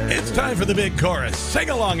planned. It's time for the big chorus. Sing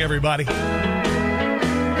along, everybody.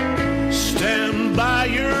 Stand by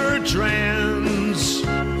your trans.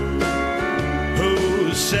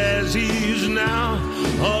 Who says he's now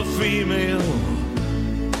a female?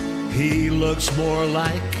 He looks more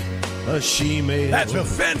like a she-male. That's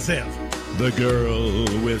offensive. The girl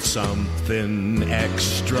with something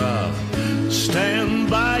extra. Stand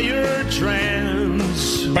by your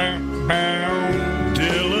trans.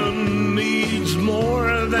 Dylan needs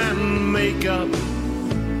more than makeup.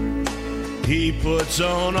 He puts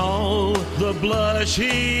on all the blush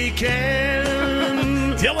he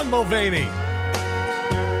can. Dylan Mulvaney.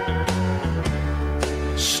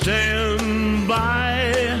 Stand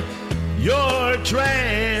by your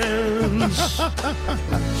trans.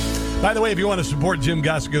 By the way, if you want to support Jim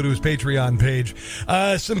Gossett, go to his Patreon page.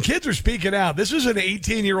 Some kids are speaking out. This is an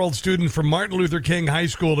 18-year-old student from Martin Luther King High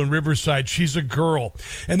School in Riverside. She's a girl.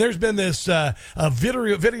 And there's been this a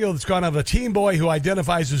video that's gone of a teen boy who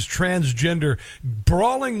identifies as transgender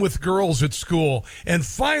brawling with girls at school. And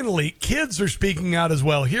finally, kids are speaking out as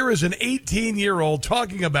well. Here is an 18-year-old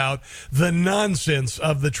talking about the nonsense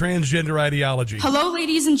of the transgender ideology. Hello,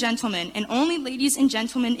 ladies and gentlemen, and only ladies and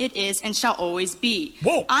gentlemen it is and shall always be.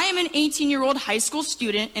 Whoa. I am an 18-year-old high school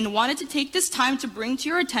student and wanted to take this time to bring to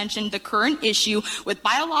your attention the current issue with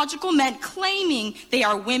biological men claiming they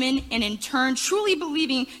are women and in turn truly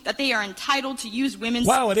believing that they are entitled to use women's...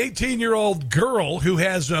 Wow, an 18-year-old girl who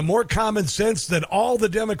has more common sense than all the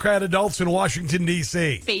Democrat adults in Washington,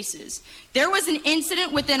 D.C. ...faces. There was an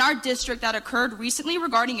incident within our district that occurred recently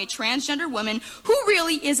regarding a transgender woman who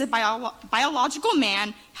really is a biological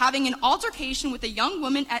man having an altercation with a young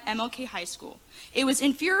woman at MLK High School. It was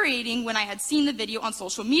infuriating when I had seen the video on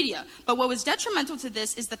social media, but what was detrimental to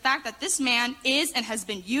this is the fact that this man is and has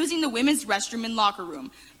been using the women's restroom and locker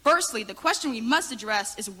room. Firstly, the question we must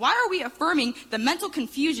address is why are we affirming the mental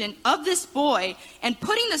confusion of this boy and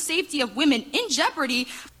putting the safety of women in jeopardy?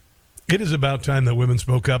 It is about time that women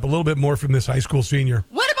spoke up a little bit more from this high school senior.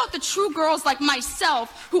 What about the true girls like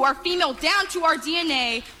myself who are female down to our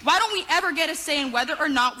DNA? Why don't we ever get a say in whether or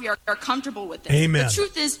not we are comfortable with it? Amen. The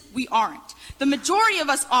truth is we aren't. The majority of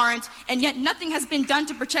us aren't, and yet nothing has been done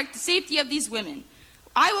to protect the safety of these women.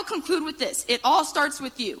 I will conclude with this. It all starts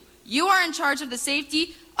with you. You are in charge of the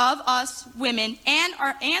safety of us women and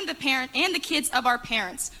the kids of our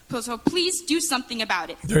parents. So please do something about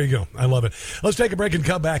it. There you go. I love it. Let's take a break and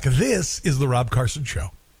come back. This is the Rob Carson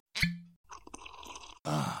Show.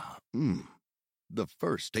 The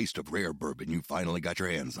first taste of rare bourbon you finally got your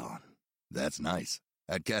hands on. That's nice.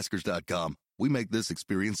 At Caskers.com, we make this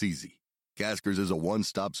experience easy. Caskers is a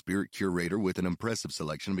one-stop spirit curator with an impressive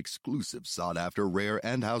selection of exclusive, sought-after, rare,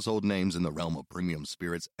 and household names in the realm of premium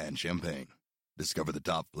spirits and champagne. Discover the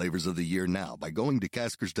top flavors of the year now by going to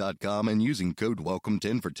Caskers.com and using code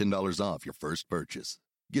WELCOME10 for $10 off your first purchase.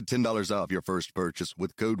 Get $10 off your first purchase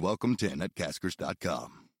with code WELCOME10 at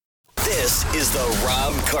Caskers.com. This is the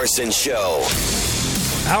Rob Carson Show.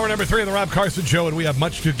 Hour number 3 of the Rob Carson Show, and we have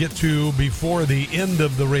much to get to before the end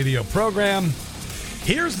of the radio program.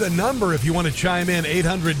 Here's the number if you want to chime in,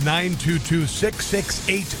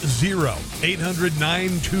 800-922-6680.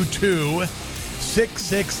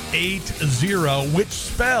 800-922-6680, which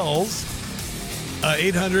spells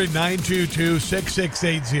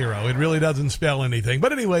 800-922-6680. It really doesn't spell anything.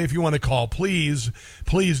 But anyway, if you want to call, please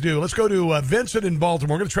do. Let's go to Vincent in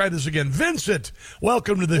Baltimore. We're going to try this again. Vincent,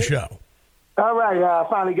 welcome to the show. All right, I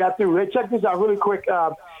finally got through. Hey, check this out really quick.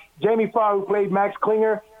 Jamie Farr, who played Max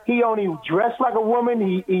Klinger, he only dressed like a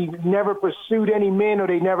woman. He never pursued any men, or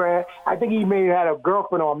they never had. I think he may have had a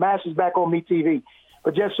girlfriend on Masters back on MeTV.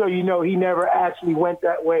 But just so you know, he never actually went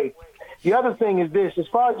that way. The other thing is this. As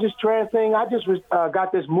far as this trans thing, I just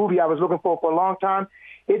got this movie I was looking for a long time.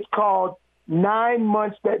 It's called 9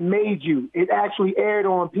 Months That Made You. It actually aired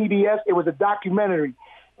on PBS. It was a documentary.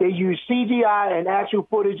 They used CGI and actual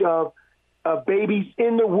footage of babies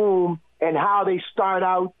in the womb and how they start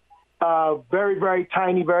out very, very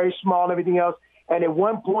tiny, very small and everything else. And at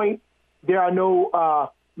one point, there are no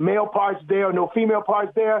male parts there or no female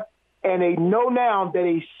parts there. And they know now that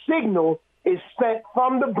a signal is sent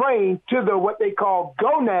from the brain to the what they call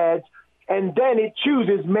gonads, and then it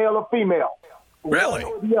chooses male or female. Really?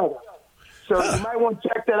 One or the other. So you might want to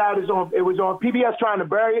check that out. It was on PBS trying to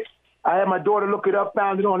bury it. I had my daughter look it up,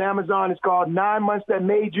 found it on Amazon. It's called 9 Months That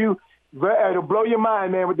Made You. It'll blow your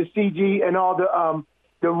mind, man, with the CG and all the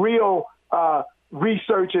real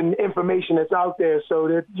research and information that's out there. So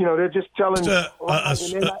they're just telling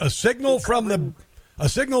a signal from the. A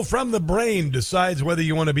signal from the brain decides whether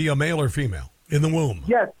you want to be a male or female in the womb.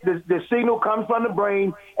 Yes, the signal comes from the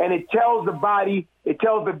brain, and it tells the body, it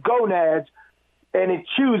tells the gonads, and it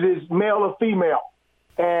chooses male or female.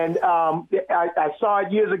 And I saw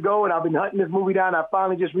it years ago, and I've been hunting this movie down. I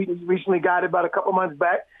finally just recently got it about a couple months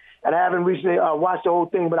back, and I haven't recently watched the whole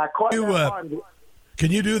thing, but I caught that part of it. Can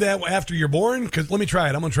you do that after you're born? Because let me try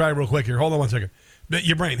it. I'm going to try it real quick here. Hold on one second.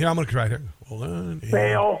 Your brain. Here, I'm going to try it here. Hold on.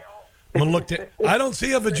 Fail. I'm gonna look I don't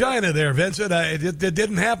see a vagina there, Vincent. It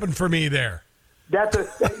didn't happen for me there. You're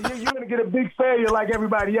going to get a big failure like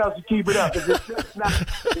everybody else to keep it up.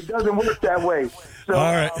 It doesn't work that way. So,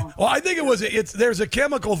 all right. Well, I think there's a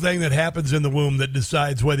chemical thing that happens in the womb that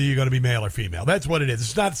decides whether you're going to be male or female. That's what it is.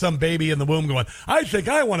 It's not some baby in the womb going, I think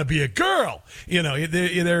I want to be a girl.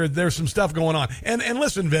 There's some stuff going on. And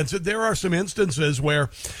listen, Vincent, there are some instances where,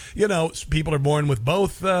 people are born with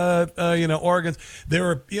both, organs.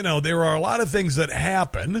 There are a lot of things that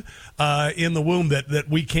happen in the womb that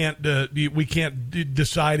we can't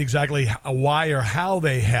decide exactly why or how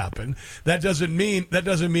they happen. That doesn't mean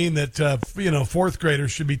that fourth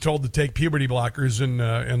graders should be told to take puberty blockers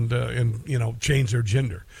and change their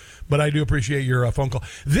gender. But I do appreciate your phone call.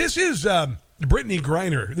 This is Brittany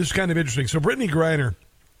Griner. This is kind of interesting. So Brittany Griner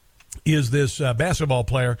is this basketball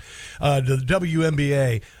player, the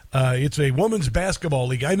WNBA. It's a women's basketball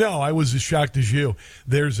league. I know, I was as shocked as you.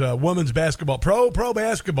 There's a women's basketball, pro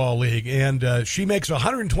basketball league, and she makes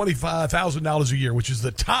 $125,000 a year, which is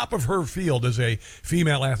the top of her field as a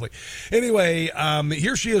female athlete. Anyway,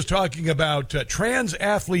 here she is talking about trans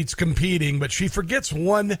athletes competing, but she forgets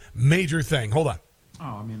one major thing. Hold on.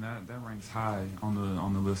 Oh, I mean, that ranks high on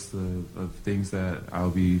the list of things that I'll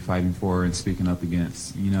be fighting for and speaking up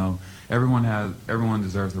against. You know, everyone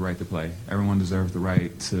deserves the right to play. Everyone deserves the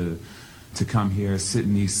right to come here, sit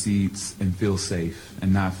in these seats, and feel safe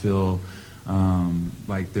and not feel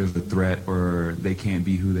like there's a threat or they can't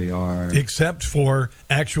be who they are. Except for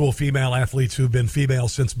actual female athletes who've been female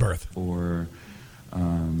since birth. Or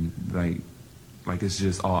like it's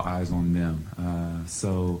just all eyes on them.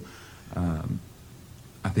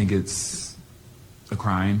 I think it's a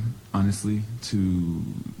crime, honestly, to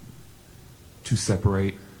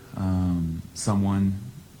separate someone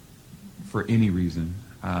for any reason.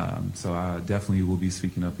 So I definitely will be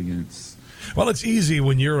speaking up against. Well, it's easy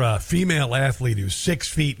when you're a female athlete who's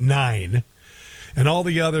 6'9", and all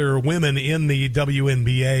the other women in the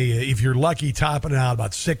WNBA, if you're lucky, topping out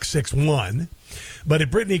about 6'1". But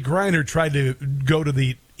if Brittany Griner tried to go to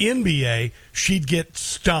the NBA, she'd get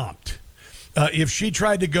stomped. If she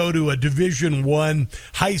tried to go to a Division I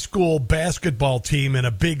high school basketball team in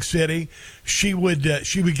a big city, she would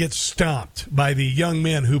get stomped by the young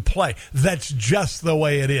men who play. That's just the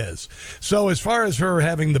way it is. So as far as her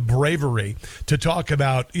having the bravery to talk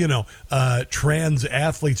about, trans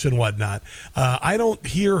athletes and whatnot, I don't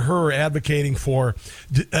hear her advocating for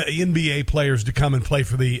NBA players to come and play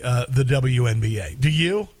for the WNBA. Do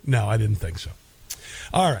you? No, I didn't think so.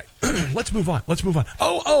 All right, let's move on.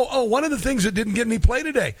 Oh, one of the things that didn't get any play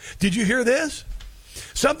today. Did you hear this?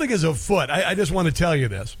 Something is afoot. I just want to tell you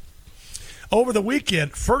this. Over the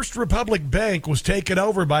weekend, First Republic Bank was taken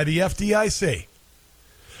over by the FDIC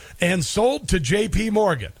and sold to J.P.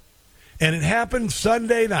 Morgan. And it happened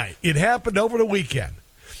Sunday night. It happened over the weekend.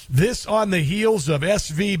 This on the heels of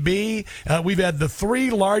SVB. We've had the 3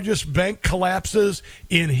 largest bank collapses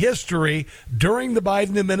in history during the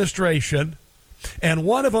Biden administration. And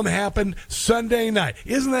one of them happened Sunday night.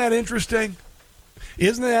 Isn't that interesting?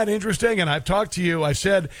 And I've talked to you. I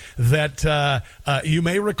said that you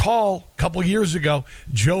may recall a couple years ago,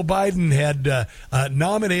 Joe Biden had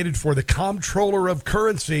nominated for the comptroller of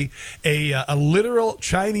currency a literal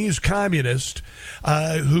Chinese communist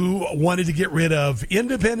who wanted to get rid of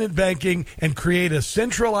independent banking and create a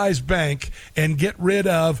centralized bank and get rid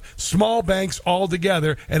of small banks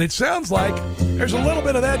altogether. And it sounds like there's a little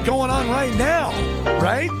bit of that going on right now,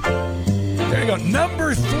 right? There you go.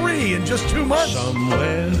 Number 3 in just 2 months.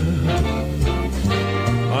 Somewhere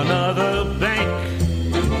another bank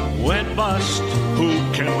went bust. Who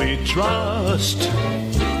can we trust?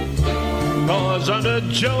 'Cause under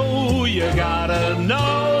Joe you gotta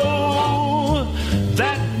know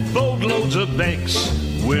that boatloads of banks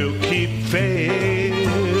will keep failing.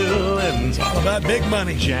 It's all about big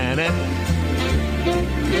money. Janet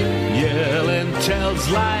Yellen tells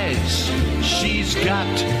lies. She's got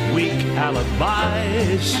weak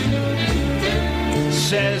alibis.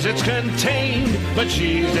 Says it's contained, but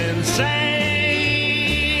she's insane.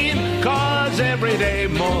 'Cause every day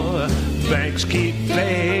more banks keep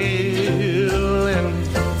failing.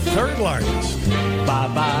 3rd largest.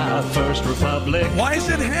 Bye-bye, First Republic. Why is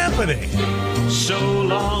it happening? So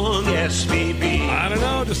long, SVB. I don't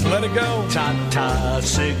know, just let it go. Tata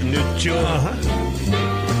Signature.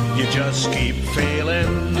 You just keep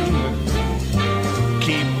failing.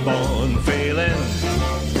 Keep on failing.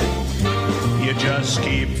 You just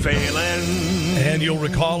keep failing. And you'll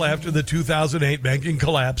recall after the 2008 banking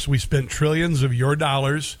collapse, we spent trillions of your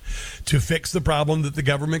dollars to fix the problem that the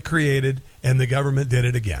government created, and the government did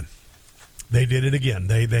it again. They did it again.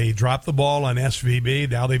 They dropped the ball on SVB.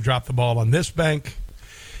 Now they've dropped the ball on this bank,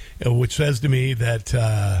 which says to me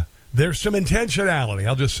that there's some intentionality.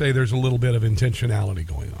 I'll just say there's a little bit of intentionality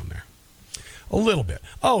going on there. A little bit.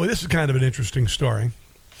 Oh, this is kind of an interesting story.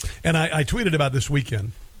 And I tweeted about this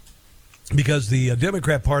weekend because the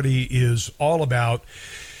Democrat Party is all about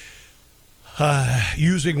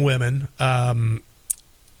using women and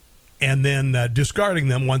then discarding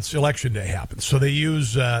them once Election Day happens. So they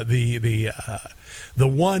use the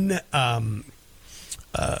one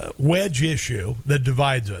wedge issue that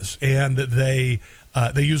divides us, and they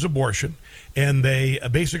use abortion, and they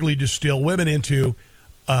basically distill women into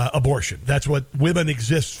abortion. That's what women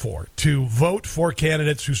exist for, to vote for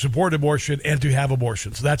candidates who support abortion and to have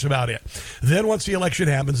abortions. That's about it. Then once the election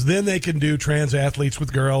happens, then they can do trans athletes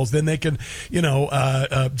with girls. Then they can,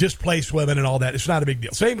 displace women and all that. It's not a big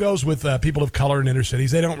deal. Same goes with people of color in inner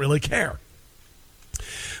cities. They don't really care.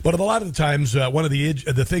 But a lot of the times, one of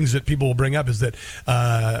the things that people will bring up is that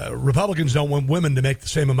Republicans don't want women to make the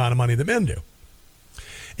same amount of money that men do.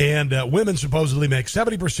 And women supposedly make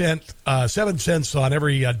 70%, 7 cents on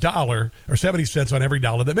every dollar, or 70 cents on every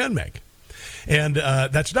dollar that men make. And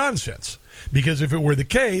that's nonsense. Because if it were the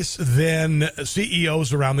case, then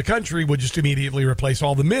CEOs around the country would just immediately replace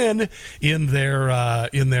all the men in their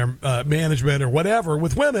management or whatever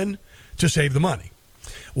with women to save the money.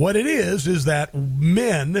 What it is that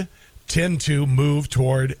men tend to move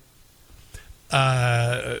toward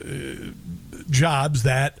jobs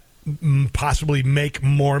that possibly make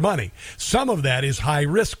more money. Some of that is high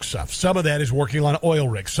risk stuff. Some of that is working on oil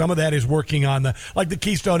rigs. Some of that is working on the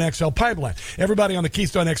Keystone XL pipeline. Everybody on the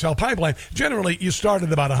Keystone XL pipeline, generally you start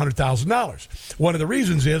at about $100,000. One of the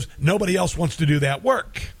reasons is nobody else wants to do that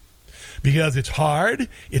work because it's hard,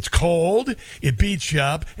 it's cold, it beats you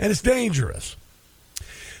up, and it's dangerous.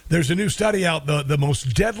 There's a new study out, the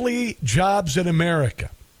most deadly jobs in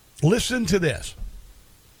America. Listen to this.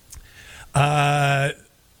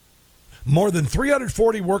 More than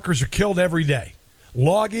 340 workers are killed every day.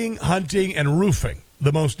 Logging, hunting, and roofing,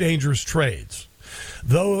 the most dangerous trades.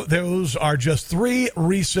 Though those are just three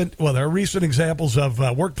recent examples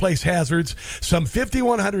of workplace hazards. Some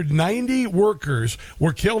 5,190 workers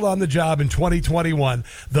were killed on the job in 2021,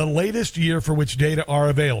 the latest year for which data are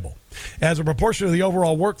available. As a proportion of the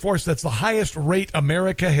overall workforce, that's the highest rate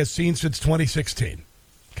America has seen since 2016.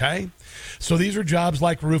 Okay? So these are jobs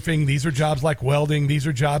like roofing. These are jobs like welding. These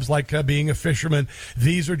are jobs like being a fisherman.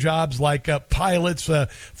 These are jobs like pilots,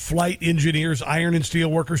 flight engineers, iron and steel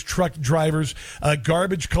workers, truck drivers,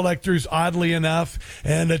 garbage collectors, oddly enough.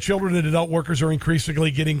 And children and adult workers are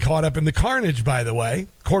increasingly getting caught up in the carnage, by the way,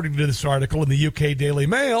 according to this article in the UK Daily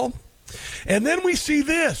Mail. And then we see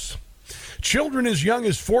this. Children as young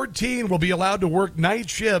as 14 will be allowed to work night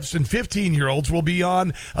shifts, and 15-year-olds will be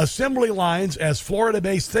on assembly lines as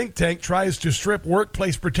Florida-based think tank tries to strip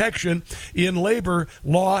workplace protection in labor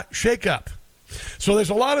law shakeup. So there's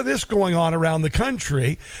a lot of this going on around the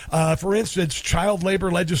country. For instance, child labor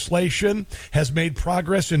legislation has made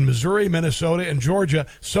progress in Missouri, Minnesota, and Georgia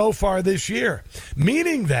so far this year,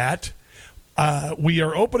 meaning that we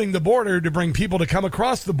are opening the border to bring people to come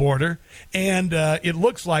across the border, and it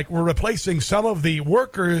looks like we're replacing some of the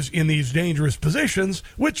workers in these dangerous positions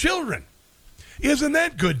with children. Isn't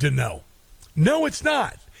that good to know? No, it's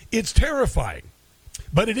not. It's terrifying,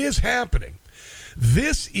 but it is happening.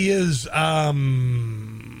 This is, let me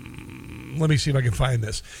see if I can find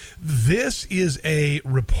this. This is a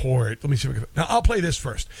report. Let me see if I can. Now, I'll play this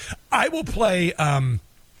first. I will play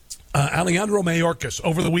Alejandro Mayorkas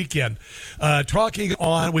over the weekend talking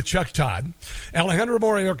on with Chuck Todd. Alejandro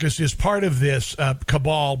Mayorkas is part of this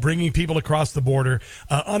cabal bringing people across the border,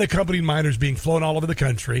 unaccompanied minors being flown all over the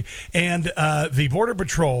country, and the Border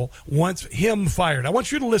Patrol wants him fired. I want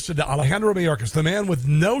you to listen to Alejandro Mayorkas, the man with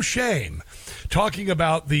no shame, talking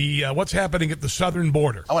about the what's happening at the southern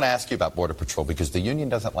border. I want to ask you about Border Patrol because the union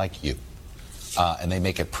doesn't like you, and they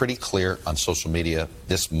make it pretty clear on social media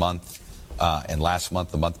this month. And last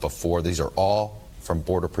month, the month before, these are all from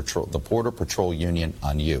Border Patrol, the Border Patrol union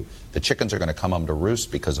on you. The chickens are going to come home to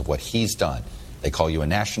roost because of what he's done. They call you a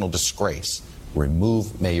national disgrace. Remove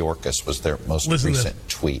Mayorkas was their most recent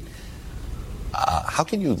tweet. How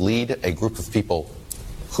can you lead a group of people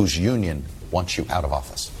whose union wants you out of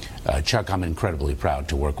office? Chuck, I'm incredibly proud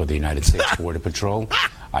to work with the United States Border Patrol.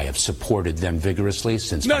 I have supported them vigorously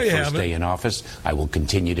since my first day in office. I will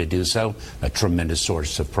continue to do so. A tremendous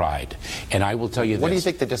source of pride. And I will tell you this. What do you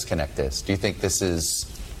think the disconnect is? Do you think this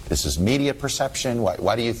is media perception?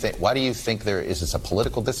 Why do you think there is this a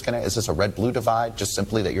political disconnect? Is this a red-blue divide? Just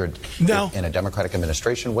simply that you're in a Democratic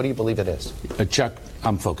administration? What do you believe it is? Chuck,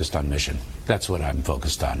 I'm focused on mission. That's what I'm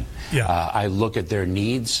focused on. Yeah. I look at their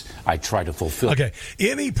needs. I try to fulfill. Okay.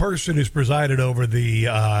 Any person who's presided over the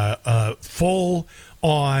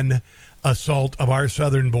full-on assault of our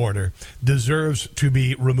southern border deserves to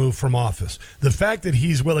be removed from office. The fact that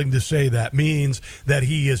he's willing to say that means that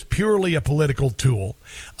he is purely a political tool,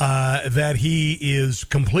 that he is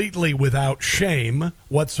completely without shame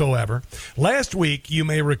whatsoever. Last week, you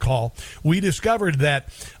may recall, we discovered that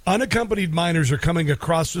unaccompanied minors are coming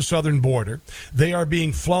across the southern border. They are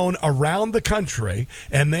being flown around the country,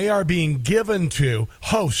 and they are being given to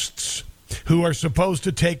hosts who are supposed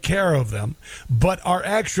to take care of them, but are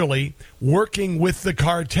actually working with the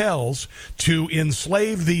cartels to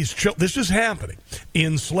enslave these children. This is happening.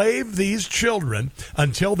 Enslave these children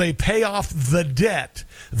until they pay off the debt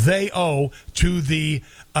they owe to the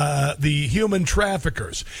human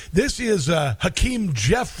traffickers. This is Hakeem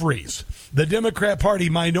Jeffries, the Democrat Party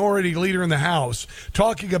minority leader in the House,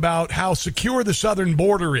 talking about how secure the southern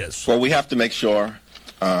border is. Well, we have to make sure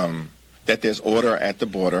that there's order at the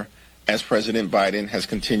border, as President Biden has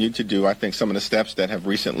continued to do. I think some of the steps that have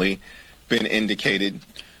recently been indicated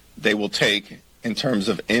they will take in terms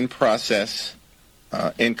of in-process,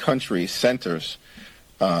 in-country centers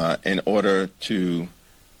in order to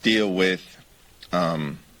deal with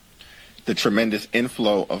the tremendous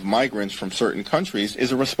inflow of migrants from certain countries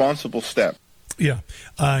is a responsible step. Yeah,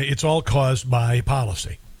 it's all caused by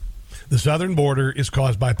policy. The southern border is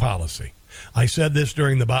caused by policy. I said this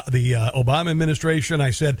during the Obama administration.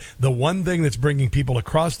 I said the one thing that's bringing people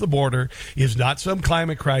across the border is not some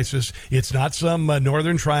climate crisis. It's not some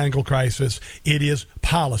Northern Triangle crisis. It is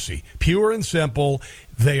policy. Pure and simple.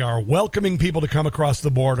 They are welcoming people to come across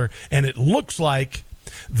the border, and it looks like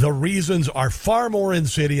the reasons are far more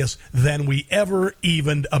insidious than we ever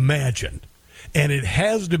even imagined. And it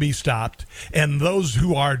has to be stopped, and those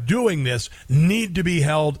who are doing this need to be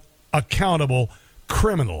held accountable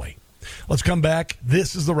criminally. Let's come back.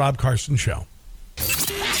 This is the Rob Carson Show.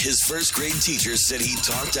 His first grade teacher said he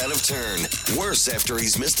talked out of turn. Worse after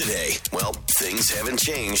he's missed a day. Well, things haven't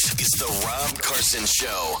changed. It's the Rob Carson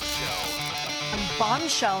Show.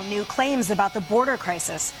 Bombshell new claims about the border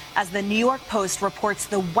crisis as the New York Post reports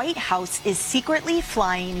the White House is secretly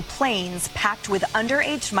flying planes packed with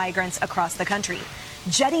underage migrants across the country,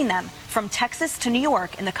 jetting them from Texas to New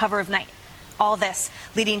York in the cover of night. All this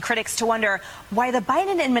leading critics to wonder why the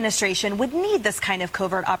Biden administration would need this kind of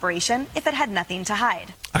covert operation if it had nothing to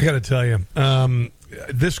hide. I got to tell you,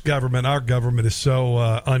 this government, our government, is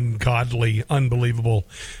so ungodly, unbelievable,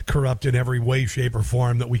 corrupt in every way, shape, or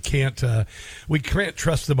form that we can't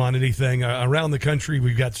trust them on anything. Around the country,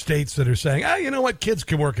 we've got states that are saying, you know what, kids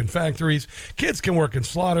can work in factories, kids can work in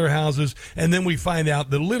slaughterhouses, and then we find out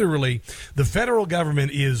that literally the federal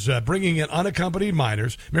government is bringing in unaccompanied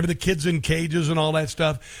minors. Remember the kids in cages and all that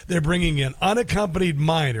stuff? They're bringing in unaccompanied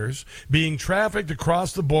minors being trafficked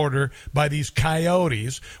across the border by these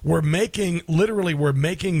coyotes. We're making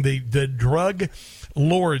the drug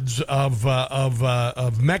lords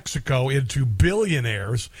of Mexico into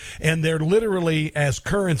billionaires, and they're literally as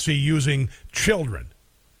currency using children.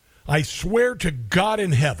 I swear to God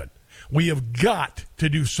in heaven, we have got to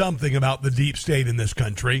do something about the deep state in this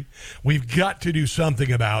country. We've got to do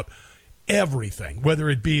something about everything, whether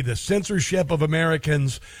it be the censorship of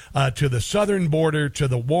Americans, to the southern border, to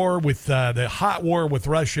the war with the hot war with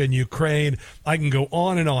Russia and Ukraine. I can go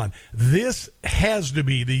on and on. This has to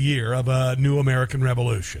be the year of a new American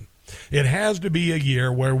revolution. It has to be a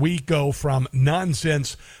year where we go from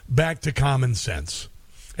nonsense back to common sense.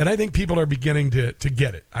 And I think people are beginning to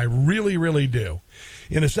get it. I really, really do.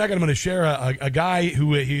 In a second, I'm going to share a guy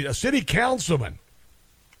a city councilman,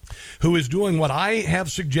 who is doing what I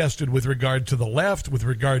have suggested with regard to the left, with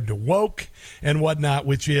regard to woke and whatnot,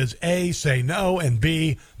 which is A, say no, and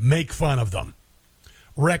B, make fun of them.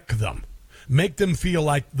 Wreck them. Make them feel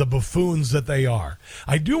like the buffoons that they are.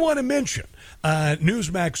 I do want to mention,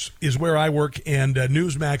 Newsmax is where I work, and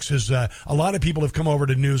Newsmax is, a lot of people have come over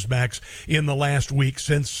to Newsmax in the last week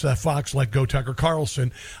since Fox let go Tucker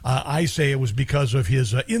Carlson. I say it was because of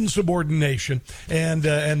his insubordination, and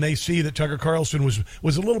they see that Tucker Carlson was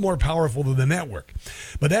a little more powerful than the network.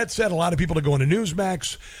 But that said, a lot of people are going to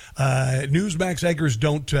Newsmax. Newsmax anchors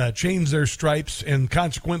don't change their stripes, and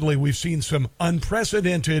consequently, we've seen some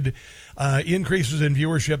unprecedented increases in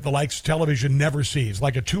viewership the likes television never sees,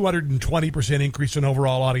 like a 220% increase in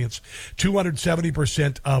overall audience,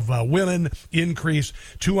 270% of women increase,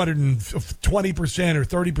 220% or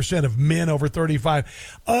 30% of men over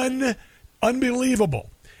 35. Unbelievable.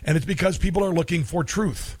 And it's because people are looking for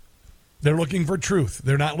truth. They're looking for truth.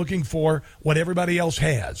 They're not looking for what everybody else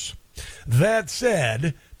has. That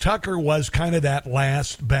said, Tucker was kind of that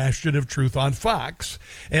last bastion of truth on Fox,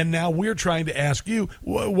 and now we're trying to ask you,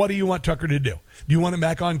 what do you want Tucker to do? Do you want him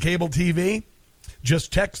back on cable TV?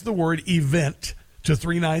 Just text the word event to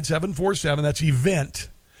 39747. That's event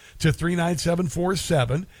to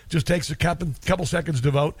 39747. Just takes a couple seconds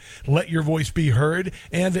to vote. Let your voice be heard,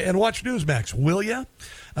 and watch Newsmax, will you?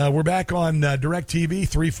 We're back on DirecTV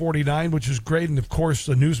 349, which is great, and of course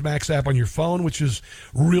the Newsmax app on your phone, which is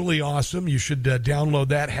really awesome. You should download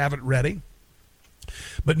that, have it ready.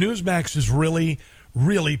 But Newsmax is really,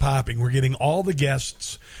 really popping. We're getting all the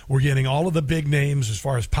guests. We're getting all of the big names as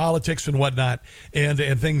far as politics and whatnot, and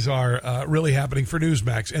things are really happening for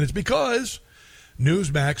Newsmax. And it's because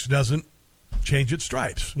Newsmax doesn't change its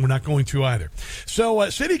stripes. We're not going to either. So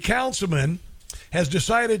city councilman has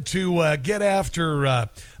decided to get after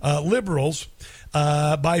liberals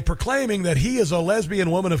by proclaiming that he is a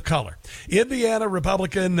lesbian woman of color. Indiana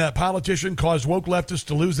Republican politician caused woke leftists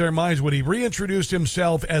to lose their minds when he reintroduced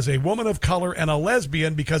himself as a woman of color and a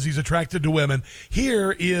lesbian because he's attracted to women.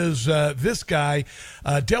 Here is this guy,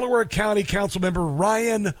 Delaware County Councilmember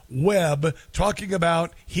Ryan Webb, talking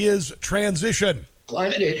about his transition.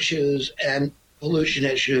 Climate issues and pollution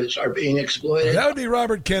issues are being exploited. That would be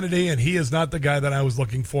Robert Kennedy, and he is not the guy that I was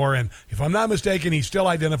looking for. And if I'm not mistaken, he still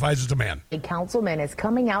identifies as a man. A councilman is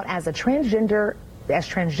coming out as a transgender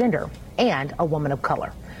and a woman of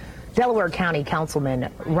color. Delaware County Councilman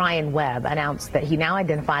Ryan Webb announced that he now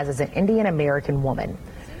identifies as an Indian American woman.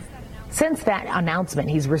 Since that announcement,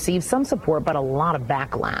 he's received some support, but a lot of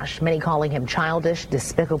backlash. Many calling him childish,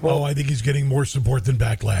 despicable. Oh, I think he's getting more support than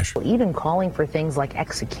backlash. Even calling for things like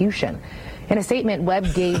execution. In a statement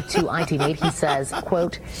Webb gave to ITMate, he says,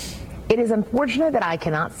 quote, "It is unfortunate that I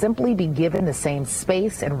cannot simply be given the same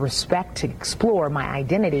space and respect to explore my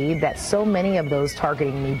identity that so many of those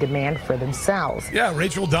targeting me demand for themselves." Yeah,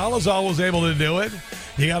 Rachel Dolezal was able to do it.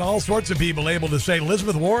 You got all sorts of people able to say,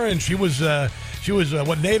 Elizabeth Warren, she was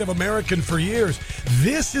Native American for years.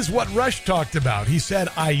 This is what Rush talked about. He said,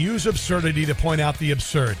 I use absurdity to point out the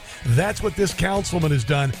absurd. That's what this councilman has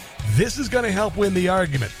done. This is going to help win the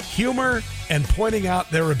argument. Humor and pointing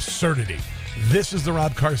out their absurdity. This is the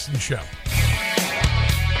Rob Carson Show.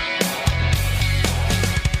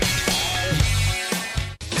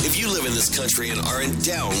 If you live in this country and aren't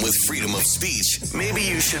down with freedom of speech, maybe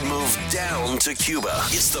you should move down to Cuba.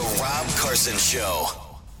 It's the Rob Carson Show.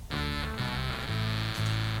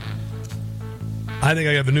 I think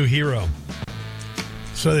I have a new hero.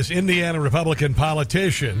 So this Indiana Republican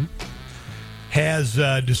politician has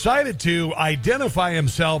decided to identify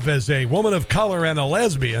himself as a woman of color and a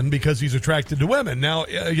lesbian because he's attracted to women. Now,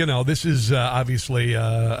 this is obviously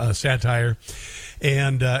a satire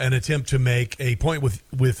and an attempt to make a point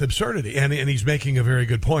with absurdity. And he's making a very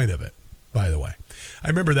good point of it, by the way. I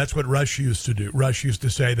remember that's what Rush used to do. Rush used to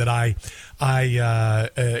say that I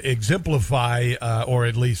exemplify, or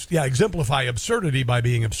at least, exemplify absurdity by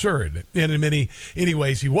being absurd. And in many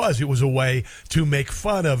ways, it was a way to make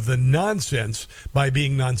fun of the nonsense by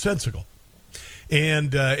being nonsensical.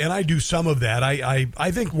 And I do some of that.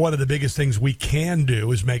 I think one of the biggest things we can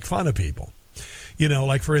do is make fun of people.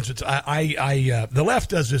 Like for instance, the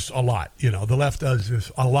left does this a lot. The left does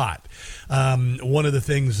this a lot. One of the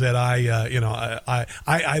things that I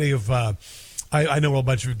know a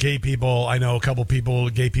bunch of gay people. I know a couple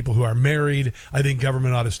gay people who are married. I think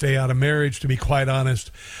government ought to stay out of marriage, to be quite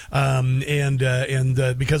honest. And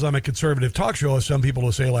because I'm a conservative talk show, some people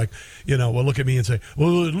will say will look at me and say,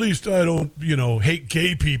 well, at least I don't, hate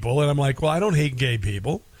gay people. And I'm like, well, I don't hate gay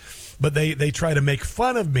people. But they try to make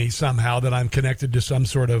fun of me somehow that I'm connected to some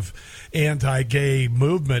sort of anti-gay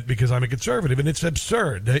movement because I'm a conservative. And it's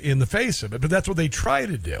absurd in the face of it. But that's what they try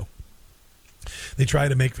to do. They try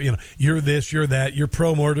to make, you're this, you're that, you're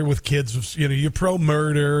pro-murder with kids, you're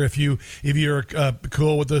pro-murder if you're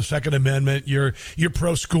cool with the Second Amendment, you're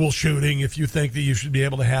pro-school shooting if you think that you should be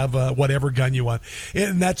able to have whatever gun you want.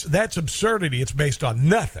 And that's absurdity. It's based on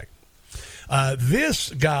nothing. This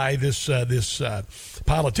guy, this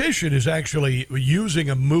politician is actually using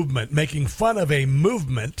a movement, making fun of a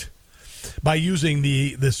movement by using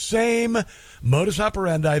the same modus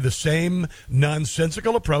operandi, the same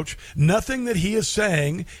nonsensical approach. Nothing that he is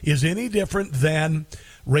saying is any different than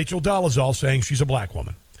Rachel Dolezal saying she's a black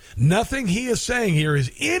woman. Nothing he is saying here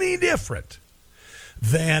is any different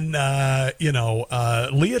than,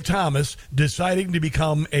 Leah Thomas deciding to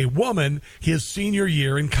become a woman his senior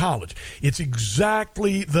year in college. It's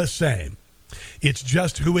exactly the same. It's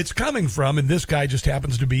just who it's coming from, and this guy just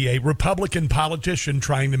happens to be a Republican politician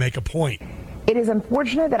trying to make a point. It is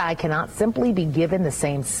unfortunate that I cannot simply be given the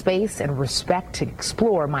same space and respect to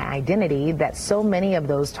explore my identity that so many of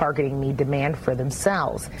those targeting me demand for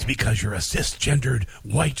themselves. It's because you're a cisgendered,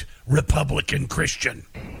 white, Republican Christian.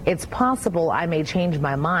 It's possible I may change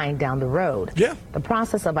my mind down the road. Yeah. The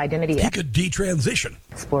process of identity he could detransition.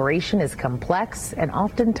 Exploration is complex, and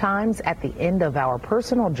oftentimes at the end of our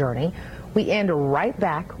personal journey, we end right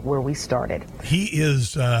back where we started. He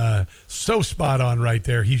is so spot on right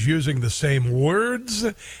there. He's using the same words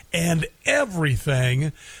and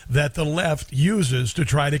everything that the left uses to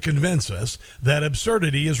try to convince us that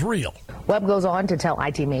absurdity is real. Webb goes on to tell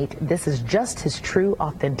ITMate this is just his true,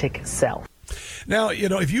 authentic self. Now,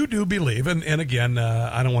 if you do believe, and again,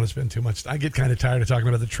 I don't want to spend too much, I get kind of tired of talking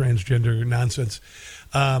about the transgender nonsense.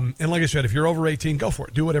 And like I said, if you're over 18, go for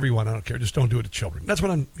it. Do whatever you want. I don't care. Just don't do it to children. That's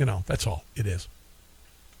what that's all it is.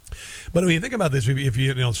 But when you think about this, if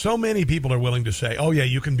you so many people are willing to say, oh, yeah,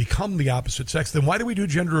 you can become the opposite sex, then why do we do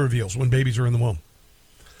gender reveals when babies are in the womb?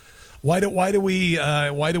 Why do we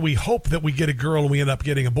hope that we get a girl and we end up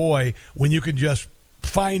getting a boy when you can just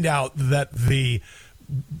find out that the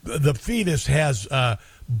fetus has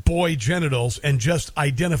boy genitals and just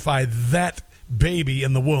identify that baby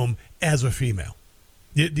in the womb as a female?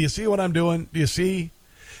 Do you see what I'm doing? Do you see?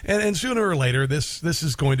 And sooner or later, this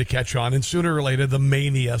is going to catch on, and sooner or later, the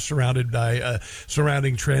mania surrounding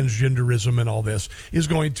transgenderism and all this is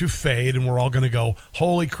going to fade, and we're all going to go,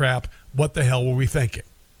 holy crap, what the hell were we thinking?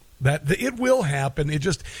 That it will happen.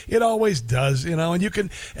 It always does, and you can,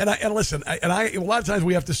 a lot of times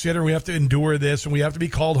we have to sit and we have to endure this, and we have to be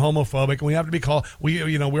called homophobic, and we have to be called,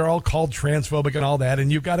 we're all called transphobic and all that,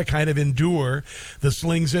 and you've got to kind of endure the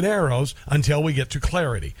slings and arrows until we get to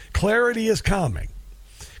clarity. Clarity is coming.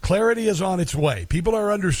 Clarity is on its way. People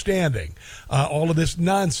are understanding all of this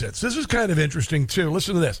nonsense. This is kind of interesting, too.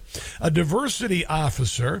 Listen to this. A diversity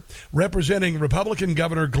officer representing Republican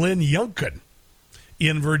Governor Glenn Youngkin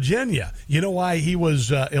in Virginia. You know why he was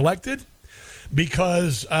elected?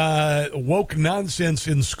 Because woke nonsense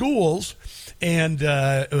in schools, and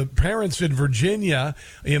parents in Virginia,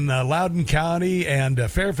 in Loudoun County and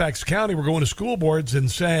Fairfax County, were going to school boards and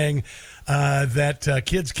saying that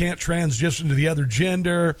kids can't transition to the other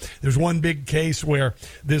gender. There's one big case where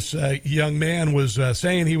this young man was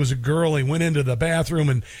saying he was a girl. He went into the bathroom,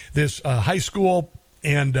 and this high school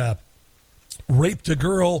and raped a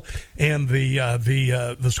girl, and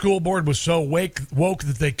the school board was so woke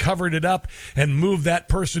that they covered it up and moved that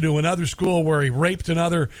person to another school where he raped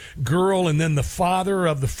another girl. And then the father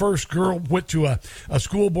of the first girl went to a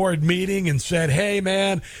school board meeting and said, hey,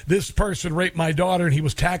 man, this person raped my daughter, and he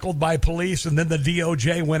was tackled by police. And then the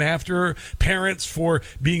DOJ went after parents for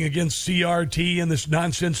being against CRT and this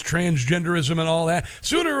nonsense transgenderism and all that.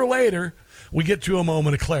 Sooner or later, we get to a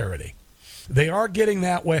moment of clarity. They are getting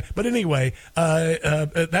that way. But anyway,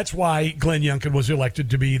 that's why Glenn Youngkin was elected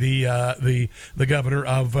to be the governor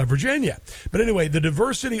of Virginia. But anyway, the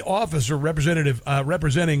diversity officer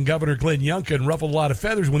representing Governor Glenn Youngkin ruffled a lot of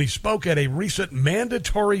feathers when he spoke at a recent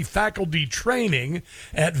mandatory faculty training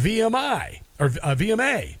at VMI. Or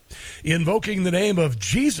VMA, invoking the name of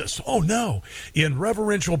Jesus, in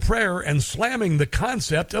reverential prayer and slamming the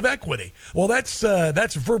concept of equity. Well, that's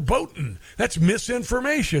verboten. That's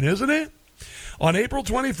misinformation, isn't it? On April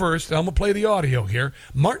 21st, I'm going to play the audio here,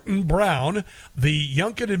 Martin Brown, the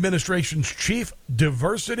Youngkin administration's chief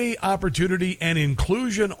diversity, opportunity, and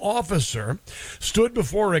inclusion officer, stood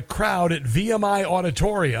before a crowd at VMI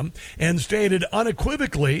Auditorium and stated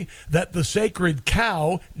unequivocally that the sacred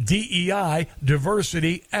cow, DEI,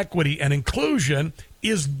 diversity, equity, and inclusion,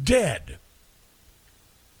 is dead.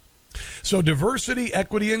 So diversity,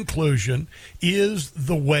 equity, inclusion is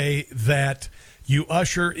the way that you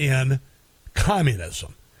usher in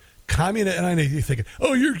communism. And I know you're thinking,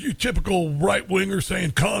 you're typical right-winger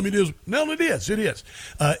saying communism. No, it is.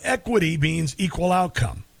 Equity means equal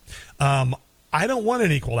outcome. I don't want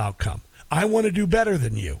an equal outcome. I want to do better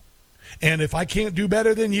than you. And if I can't do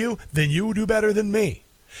better than you, then you do better than me.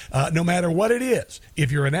 No matter what it is.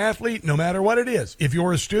 If you're an athlete, no matter what it is. If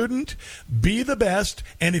you're a student, be the best.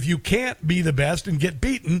 And if you can't be the best and get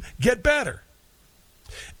beaten, get better.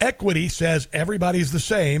 Equity says everybody's the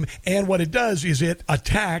same, and what it does is it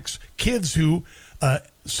attacks kids who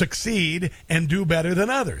succeed and do better than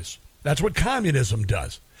others. That's what communism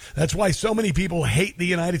does. That's why so many people hate the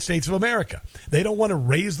United States of America. They don't want to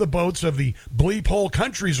raise the boats of the bleep hole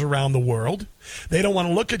countries around the world. They don't want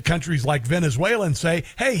to look at countries like Venezuela and say,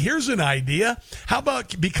 hey, here's an idea. How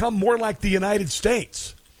about become more like the United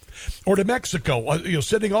States? Or to Mexico,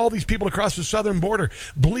 sending all these people across the southern border,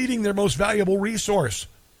 bleeding their most valuable resource.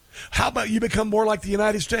 How about you become more like the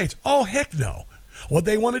United States? Oh, heck no. What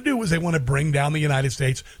they want to do is they want to bring down the United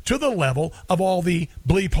States to the level of all the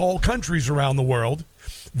bleep hole countries around the world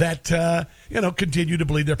that, continue to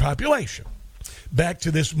bleed their population. Back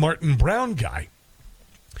to this Martin Brown guy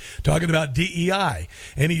talking about DEI.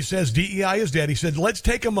 And he says DEI is dead. He said, let's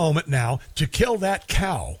take a moment now to kill that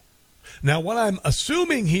cow. Now, what I'm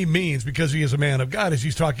assuming he means, because he is a man of God, is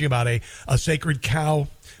he's talking about a sacred cow,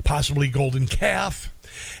 possibly golden calf.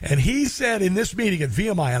 And he said in this meeting at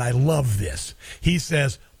VMI, and I love this, he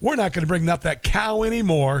says, we're not going to bring up that cow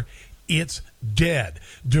anymore. It's dead.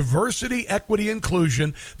 Diversity, equity,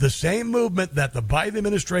 inclusion, the same movement that the Biden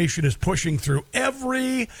administration is pushing through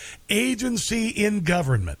every agency in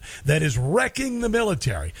government, that is wrecking the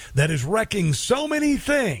military, that is wrecking so many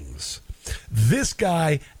things. This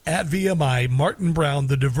guy at VMI, Martin Brown,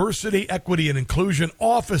 the Diversity, Equity, and Inclusion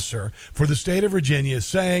Officer for the state of Virginia, is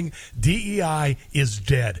saying DEI is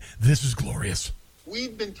dead. This is glorious.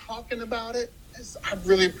 We've been talking about it. I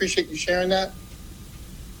really appreciate you sharing that.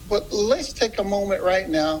 But let's take a moment right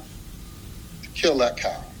now to kill that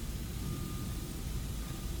cow.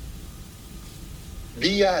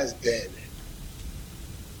 DEI is dead.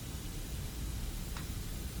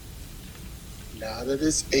 Now that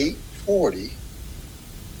it's 8:40,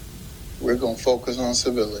 we're going to focus on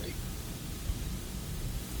civility.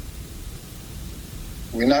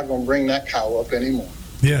 We're not going to bring that cow up anymore.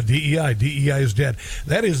 Yeah, DEI is dead.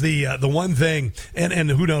 That is the one thing,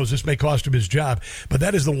 and who knows, this may cost him his job, but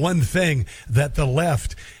that is the one thing that the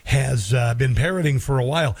left has been parroting for a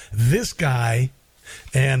while. This guy,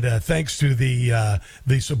 and thanks to the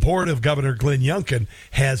support of Governor Glenn Youngkin,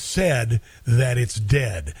 has said that it's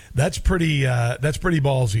dead. That's pretty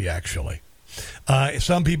ballsy, actually.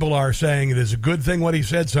 Some people are saying it is a good thing what he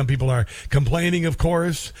said. Some people are complaining, of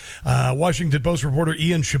course. Washington Post reporter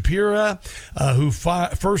Ian Shapira, who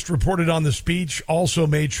first reported on the speech, also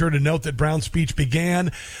made sure to note that Brown's speech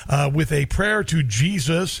began with a prayer to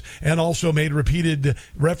Jesus and also made repeated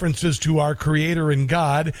references to our Creator and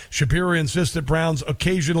God. Shapira insists that Brown's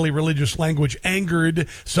occasionally religious language angered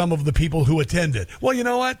some of the people who attended. Well, you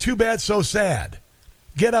know what? Too bad, so sad.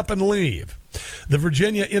 Get up and leave. The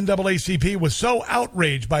Virginia NAACP was so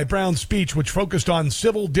outraged by Brown's speech, which focused on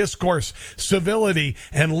civil discourse, civility,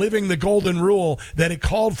 and living the golden rule, that it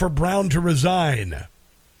called for Brown to resign.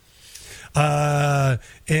 Let's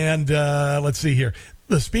see here.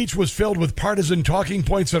 The speech was filled with partisan talking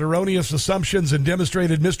points and erroneous assumptions and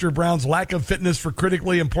demonstrated Mr. Brown's lack of fitness for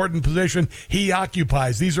critically important position he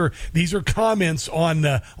occupies. These are comments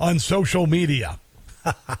on social media.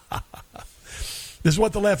 This is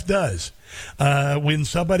what the left does. When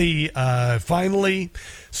somebody finally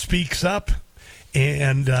speaks up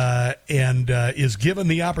and is given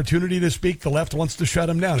the opportunity to speak, the left wants to shut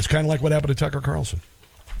him down. It's kind of like what happened to Tucker Carlson.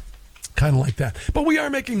 Kind of like that. But we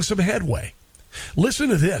are making some headway. Listen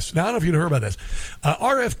to this. Now, I don't know if you've heard about this.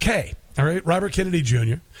 RFK, all right, Robert Kennedy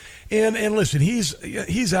Jr., and listen,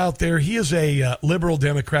 he's out there. He is a liberal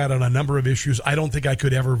Democrat on a number of issues. I don't think I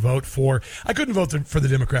could ever vote for. I couldn't vote for the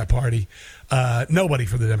Democrat Party. Nobody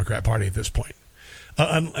for the Democrat Party at this point.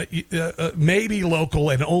 Maybe local,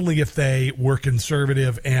 and only if they were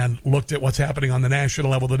conservative and looked at what's happening on the national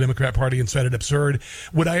level of the Democrat Party and said it absurd.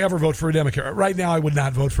 Would I ever vote for a Democrat? Right now, I would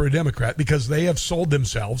not vote for a Democrat because they have sold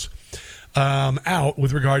themselves out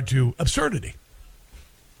with regard to absurdity.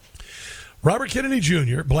 Robert Kennedy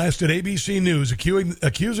Jr. blasted ABC News,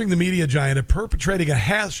 accusing the media giant of perpetrating a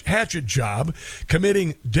hatchet job,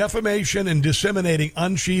 committing defamation, and disseminating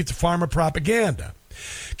unsheathed pharma propaganda.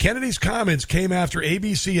 Kennedy's comments came after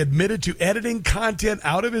ABC admitted to editing content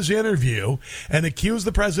out of his interview and accused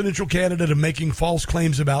the presidential candidate of making false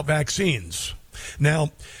claims about vaccines. Now,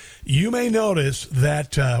 you may notice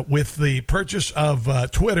that with the purchase of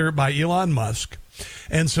Twitter by Elon Musk,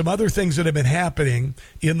 and some other things that have been happening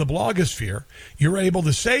in the blogosphere, you're able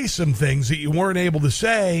to say some things that you weren't able to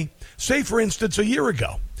say, for instance, a year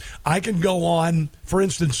ago. I can go on, for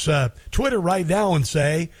instance, Twitter right now and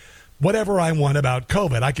say whatever I want about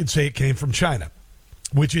COVID. I can say it came from China,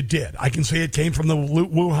 which it did. I can say it came from the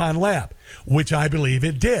Wuhan lab, which I believe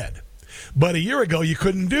it did. But a year ago, you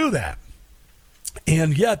couldn't do that.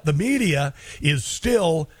 And yet the media is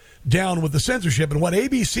still down with the censorship. And what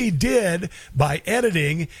ABC did by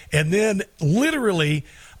editing and then literally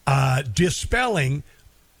dispelling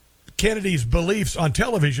Kennedy's beliefs on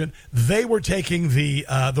television, they were taking the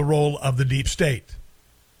role of the deep state.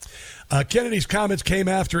 Kennedy's comments came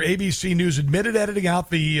after ABC News admitted editing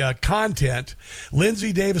out the content.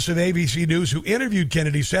 Lindsay Davis of ABC News, who interviewed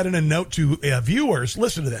Kennedy, said in a note to viewers,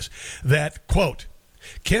 listen to this, that, quote,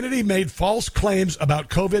 Kennedy made false claims about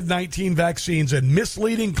COVID-19 vaccines and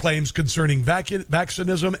misleading claims concerning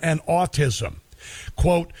vaccinism and autism.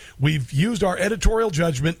 Quote, we've used our editorial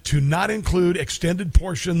judgment to not include extended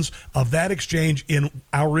portions of that exchange in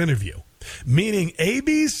our interview. Meaning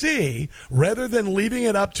ABC, rather than leaving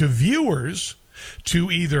it up to viewers to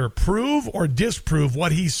either prove or disprove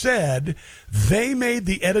what he said, they made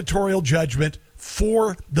the editorial judgment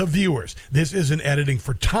for the viewers. This isn't editing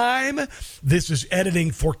for time. This is editing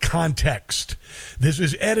for context. This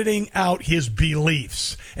is editing out his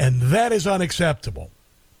beliefs, and that is unacceptable.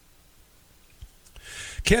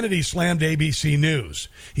 Kennedy slammed ABC News.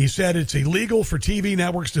 He said it's illegal for TV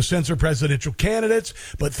networks to censor presidential candidates,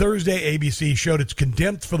 but Thursday ABC showed its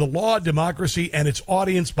contempt for the law, democracy, and its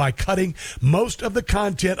audience by cutting most of the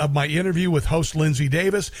content of my interview with host Lindsay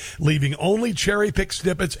Davis, leaving only cherry-picked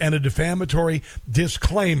snippets and a defamatory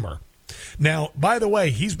disclaimer. Now, by the way,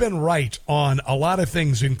 he's been right on a lot of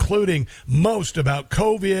things, including most about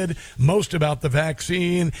COVID, most about the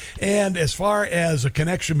vaccine, and as far as a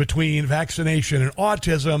connection between vaccination and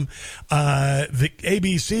autism, the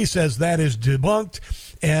ABC says that is debunked.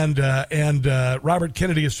 And Robert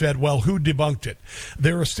Kennedy has said, well, who debunked it?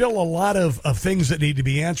 There are still a lot of things that need to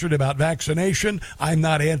be answered about vaccination. I'm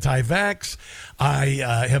not anti-vax.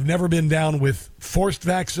 I have never been down with forced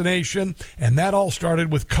vaccination, and that all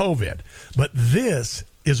started with COVID. But this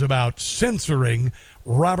is about censoring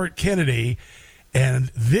Robert Kennedy,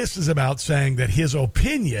 and this is about saying that his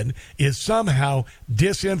opinion is somehow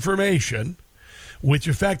disinformation, which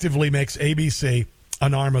effectively makes ABC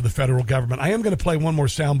an arm of the federal government. I am going to play one more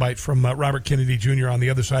soundbite from Robert Kennedy Jr. on the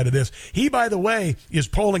other side of this. He, by the way, is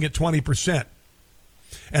polling at 20%.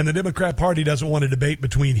 And the Democrat Party doesn't want a debate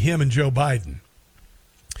between him and Joe Biden.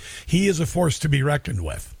 He is a force to be reckoned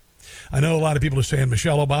with. I know a lot of people are saying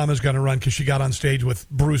Michelle Obama's going to run because she got on stage with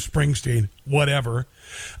Bruce Springsteen, whatever.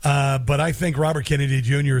 But I think Robert Kennedy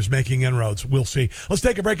Jr. is making inroads. We'll see. Let's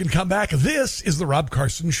take a break and come back. This is the Rob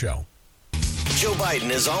Carson Show. Joe Biden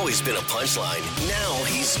has always been a punchline. Now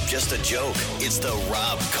he's just a joke. It's the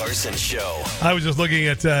Rob Carson Show. I was just looking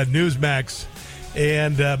at Newsmax,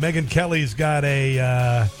 and Megyn Kelly's got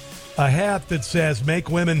a hat that says "Make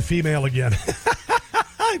women female again."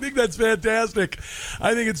 I think that's fantastic.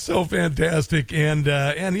 I think it's so fantastic, and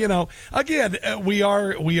you know, again, we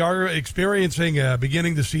are experiencing,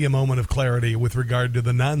 beginning to see a moment of clarity with regard to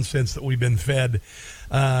the nonsense that we've been fed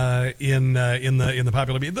in the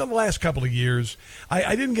popular media the last couple of years.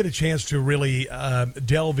 I didn't get a chance to really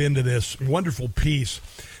delve into this wonderful piece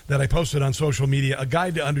that I posted on social media, A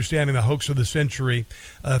Guide to Understanding the Hoax of the Century,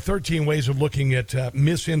 13 Ways of Looking at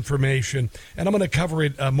Misinformation, and I'm going to cover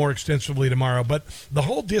it more extensively tomorrow. But the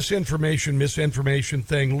whole disinformation, misinformation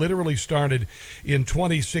thing literally started in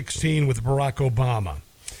 2016 with Barack Obama.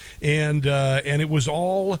 And it was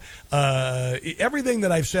all everything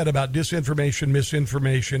that I've said about disinformation,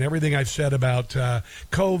 misinformation, everything I've said about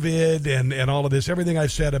COVID and all of this, everything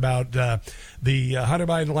I've said about the Hunter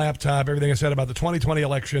Biden laptop, everything I said about the 2020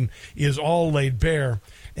 election is all laid bare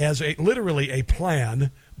as literally a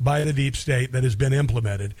plan by the deep state that has been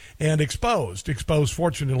implemented and exposed,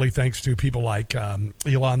 fortunately, thanks to people like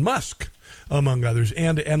Elon Musk, among others,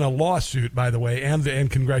 and a lawsuit, by the way,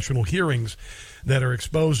 and congressional hearings that are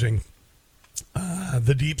exposing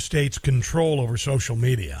the deep state's control over social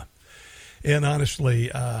media. And honestly,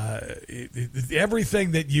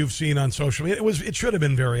 everything that you've seen on social media, it should have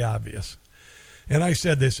been very obvious. And I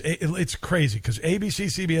said this, it's crazy because ABC,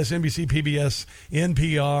 CBS, NBC, PBS,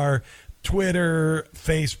 NPR, Twitter,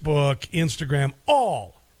 Facebook, Instagram,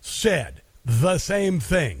 all said the same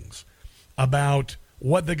things about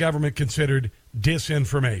what the government considered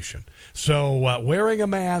disinformation. So wearing a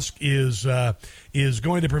mask is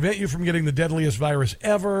going to prevent you from getting the deadliest virus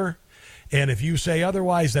ever. And if you say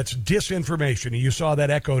otherwise, that's disinformation. And you saw that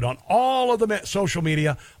echoed on all of the social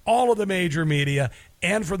media, all of the major media,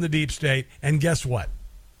 and from the deep state. And guess what?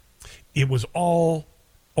 It was all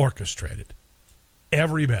orchestrated.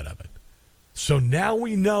 Every bit of it. So now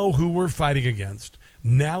we know who we're fighting against.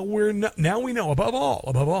 Now we know above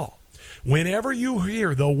all, whenever you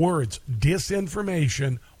hear the words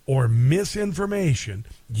disinformation or misinformation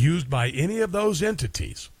used by any of those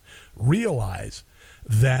entities, realize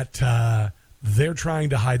that they're trying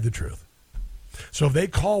to hide the truth. So if they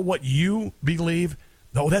call what you believe,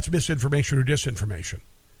 oh, that's misinformation or disinformation,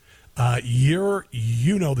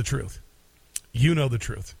 you know the truth. You know the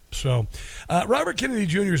truth. So Robert Kennedy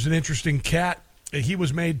Jr. is an interesting cat. He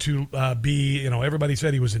was made to be, everybody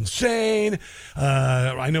said he was insane.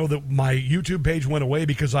 I know that my YouTube page went away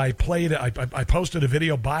because I posted a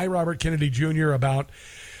video by Robert Kennedy Jr. about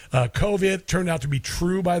COVID. Turned out to be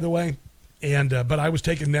true, by the way. But I was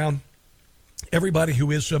taken down. Everybody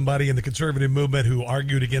who is somebody in the conservative movement who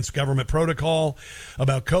argued against government protocol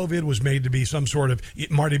about COVID was made to be some sort of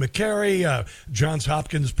Marty McCary, Johns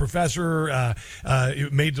Hopkins professor,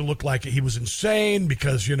 made to look like he was insane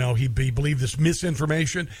because, he believed this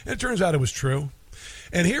misinformation. And it turns out it was true.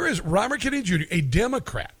 And here is Robert Kennedy Jr., a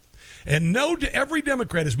Democrat. And every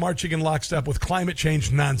Democrat is marching in lockstep with climate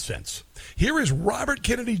change nonsense. Here is Robert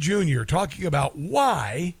Kennedy Jr. talking about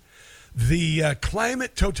why the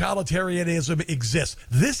climate totalitarianism exists.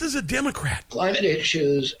 This is a Democrat. Climate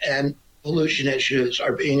issues and pollution issues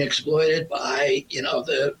are being exploited by,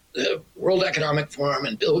 the World Economic Forum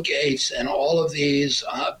and Bill Gates and all of these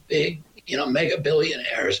big, mega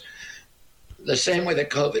billionaires, the same way that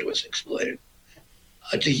COVID was exploited,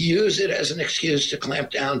 to use it as an excuse to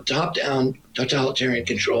clamp down, top-down totalitarian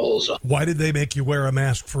controls. Why did they make you wear a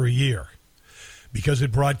mask for a year? Because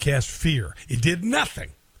it broadcast fear. It did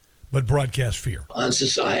nothing but broadcast fear on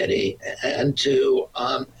society, and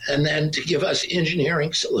then to give us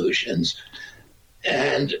engineering solutions.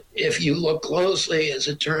 And if you look closely, as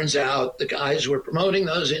it turns out, the guys who are promoting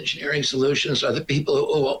those engineering solutions are the people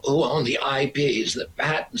who own the IPs, the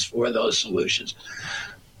patents for those solutions.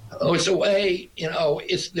 Oh, it's a way,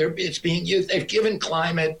 it's being used. They've given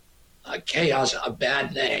climate chaos a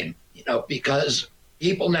bad name, because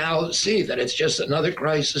people now see that it's just another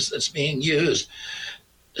crisis that's being used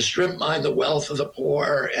to strip mine the wealth of the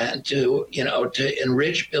poor and to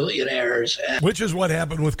enrich billionaires. Which is what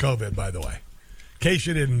happened with COVID, by the way. In case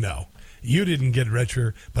you didn't know. You didn't get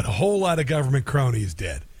richer, but a whole lot of government cronies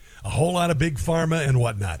did. A whole lot of big pharma and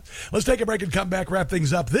whatnot. Let's take a break and come back, wrap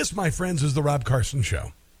things up. This, my friends, is The Rob Carson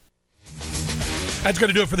Show. That's going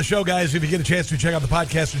to do it for the show, guys. If you get a chance to check out the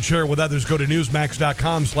podcast and share it with others, go to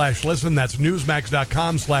Newsmax.com/listen. That's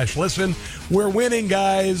Newsmax.com/listen. We're winning,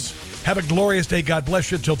 guys. Have a glorious day. God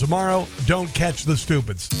bless you. Till tomorrow, don't catch the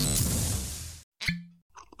stupids.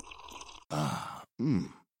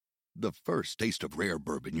 The first taste of rare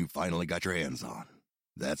bourbon you finally got your hands on.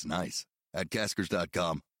 That's nice. At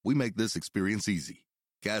Caskers.com, we make this experience easy.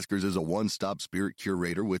 Caskers is a one-stop spirit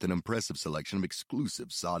curator with an impressive selection of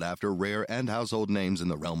exclusive, sought-after, rare, and household names in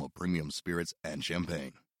the realm of premium spirits and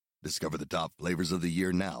champagne. Discover the top flavors of the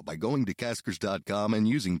year now by going to Caskers.com and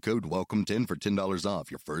using code WELCOME10 for $10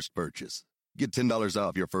 off your first purchase. Get $10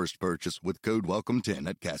 off your first purchase with code WELCOME10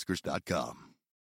 at Caskers.com.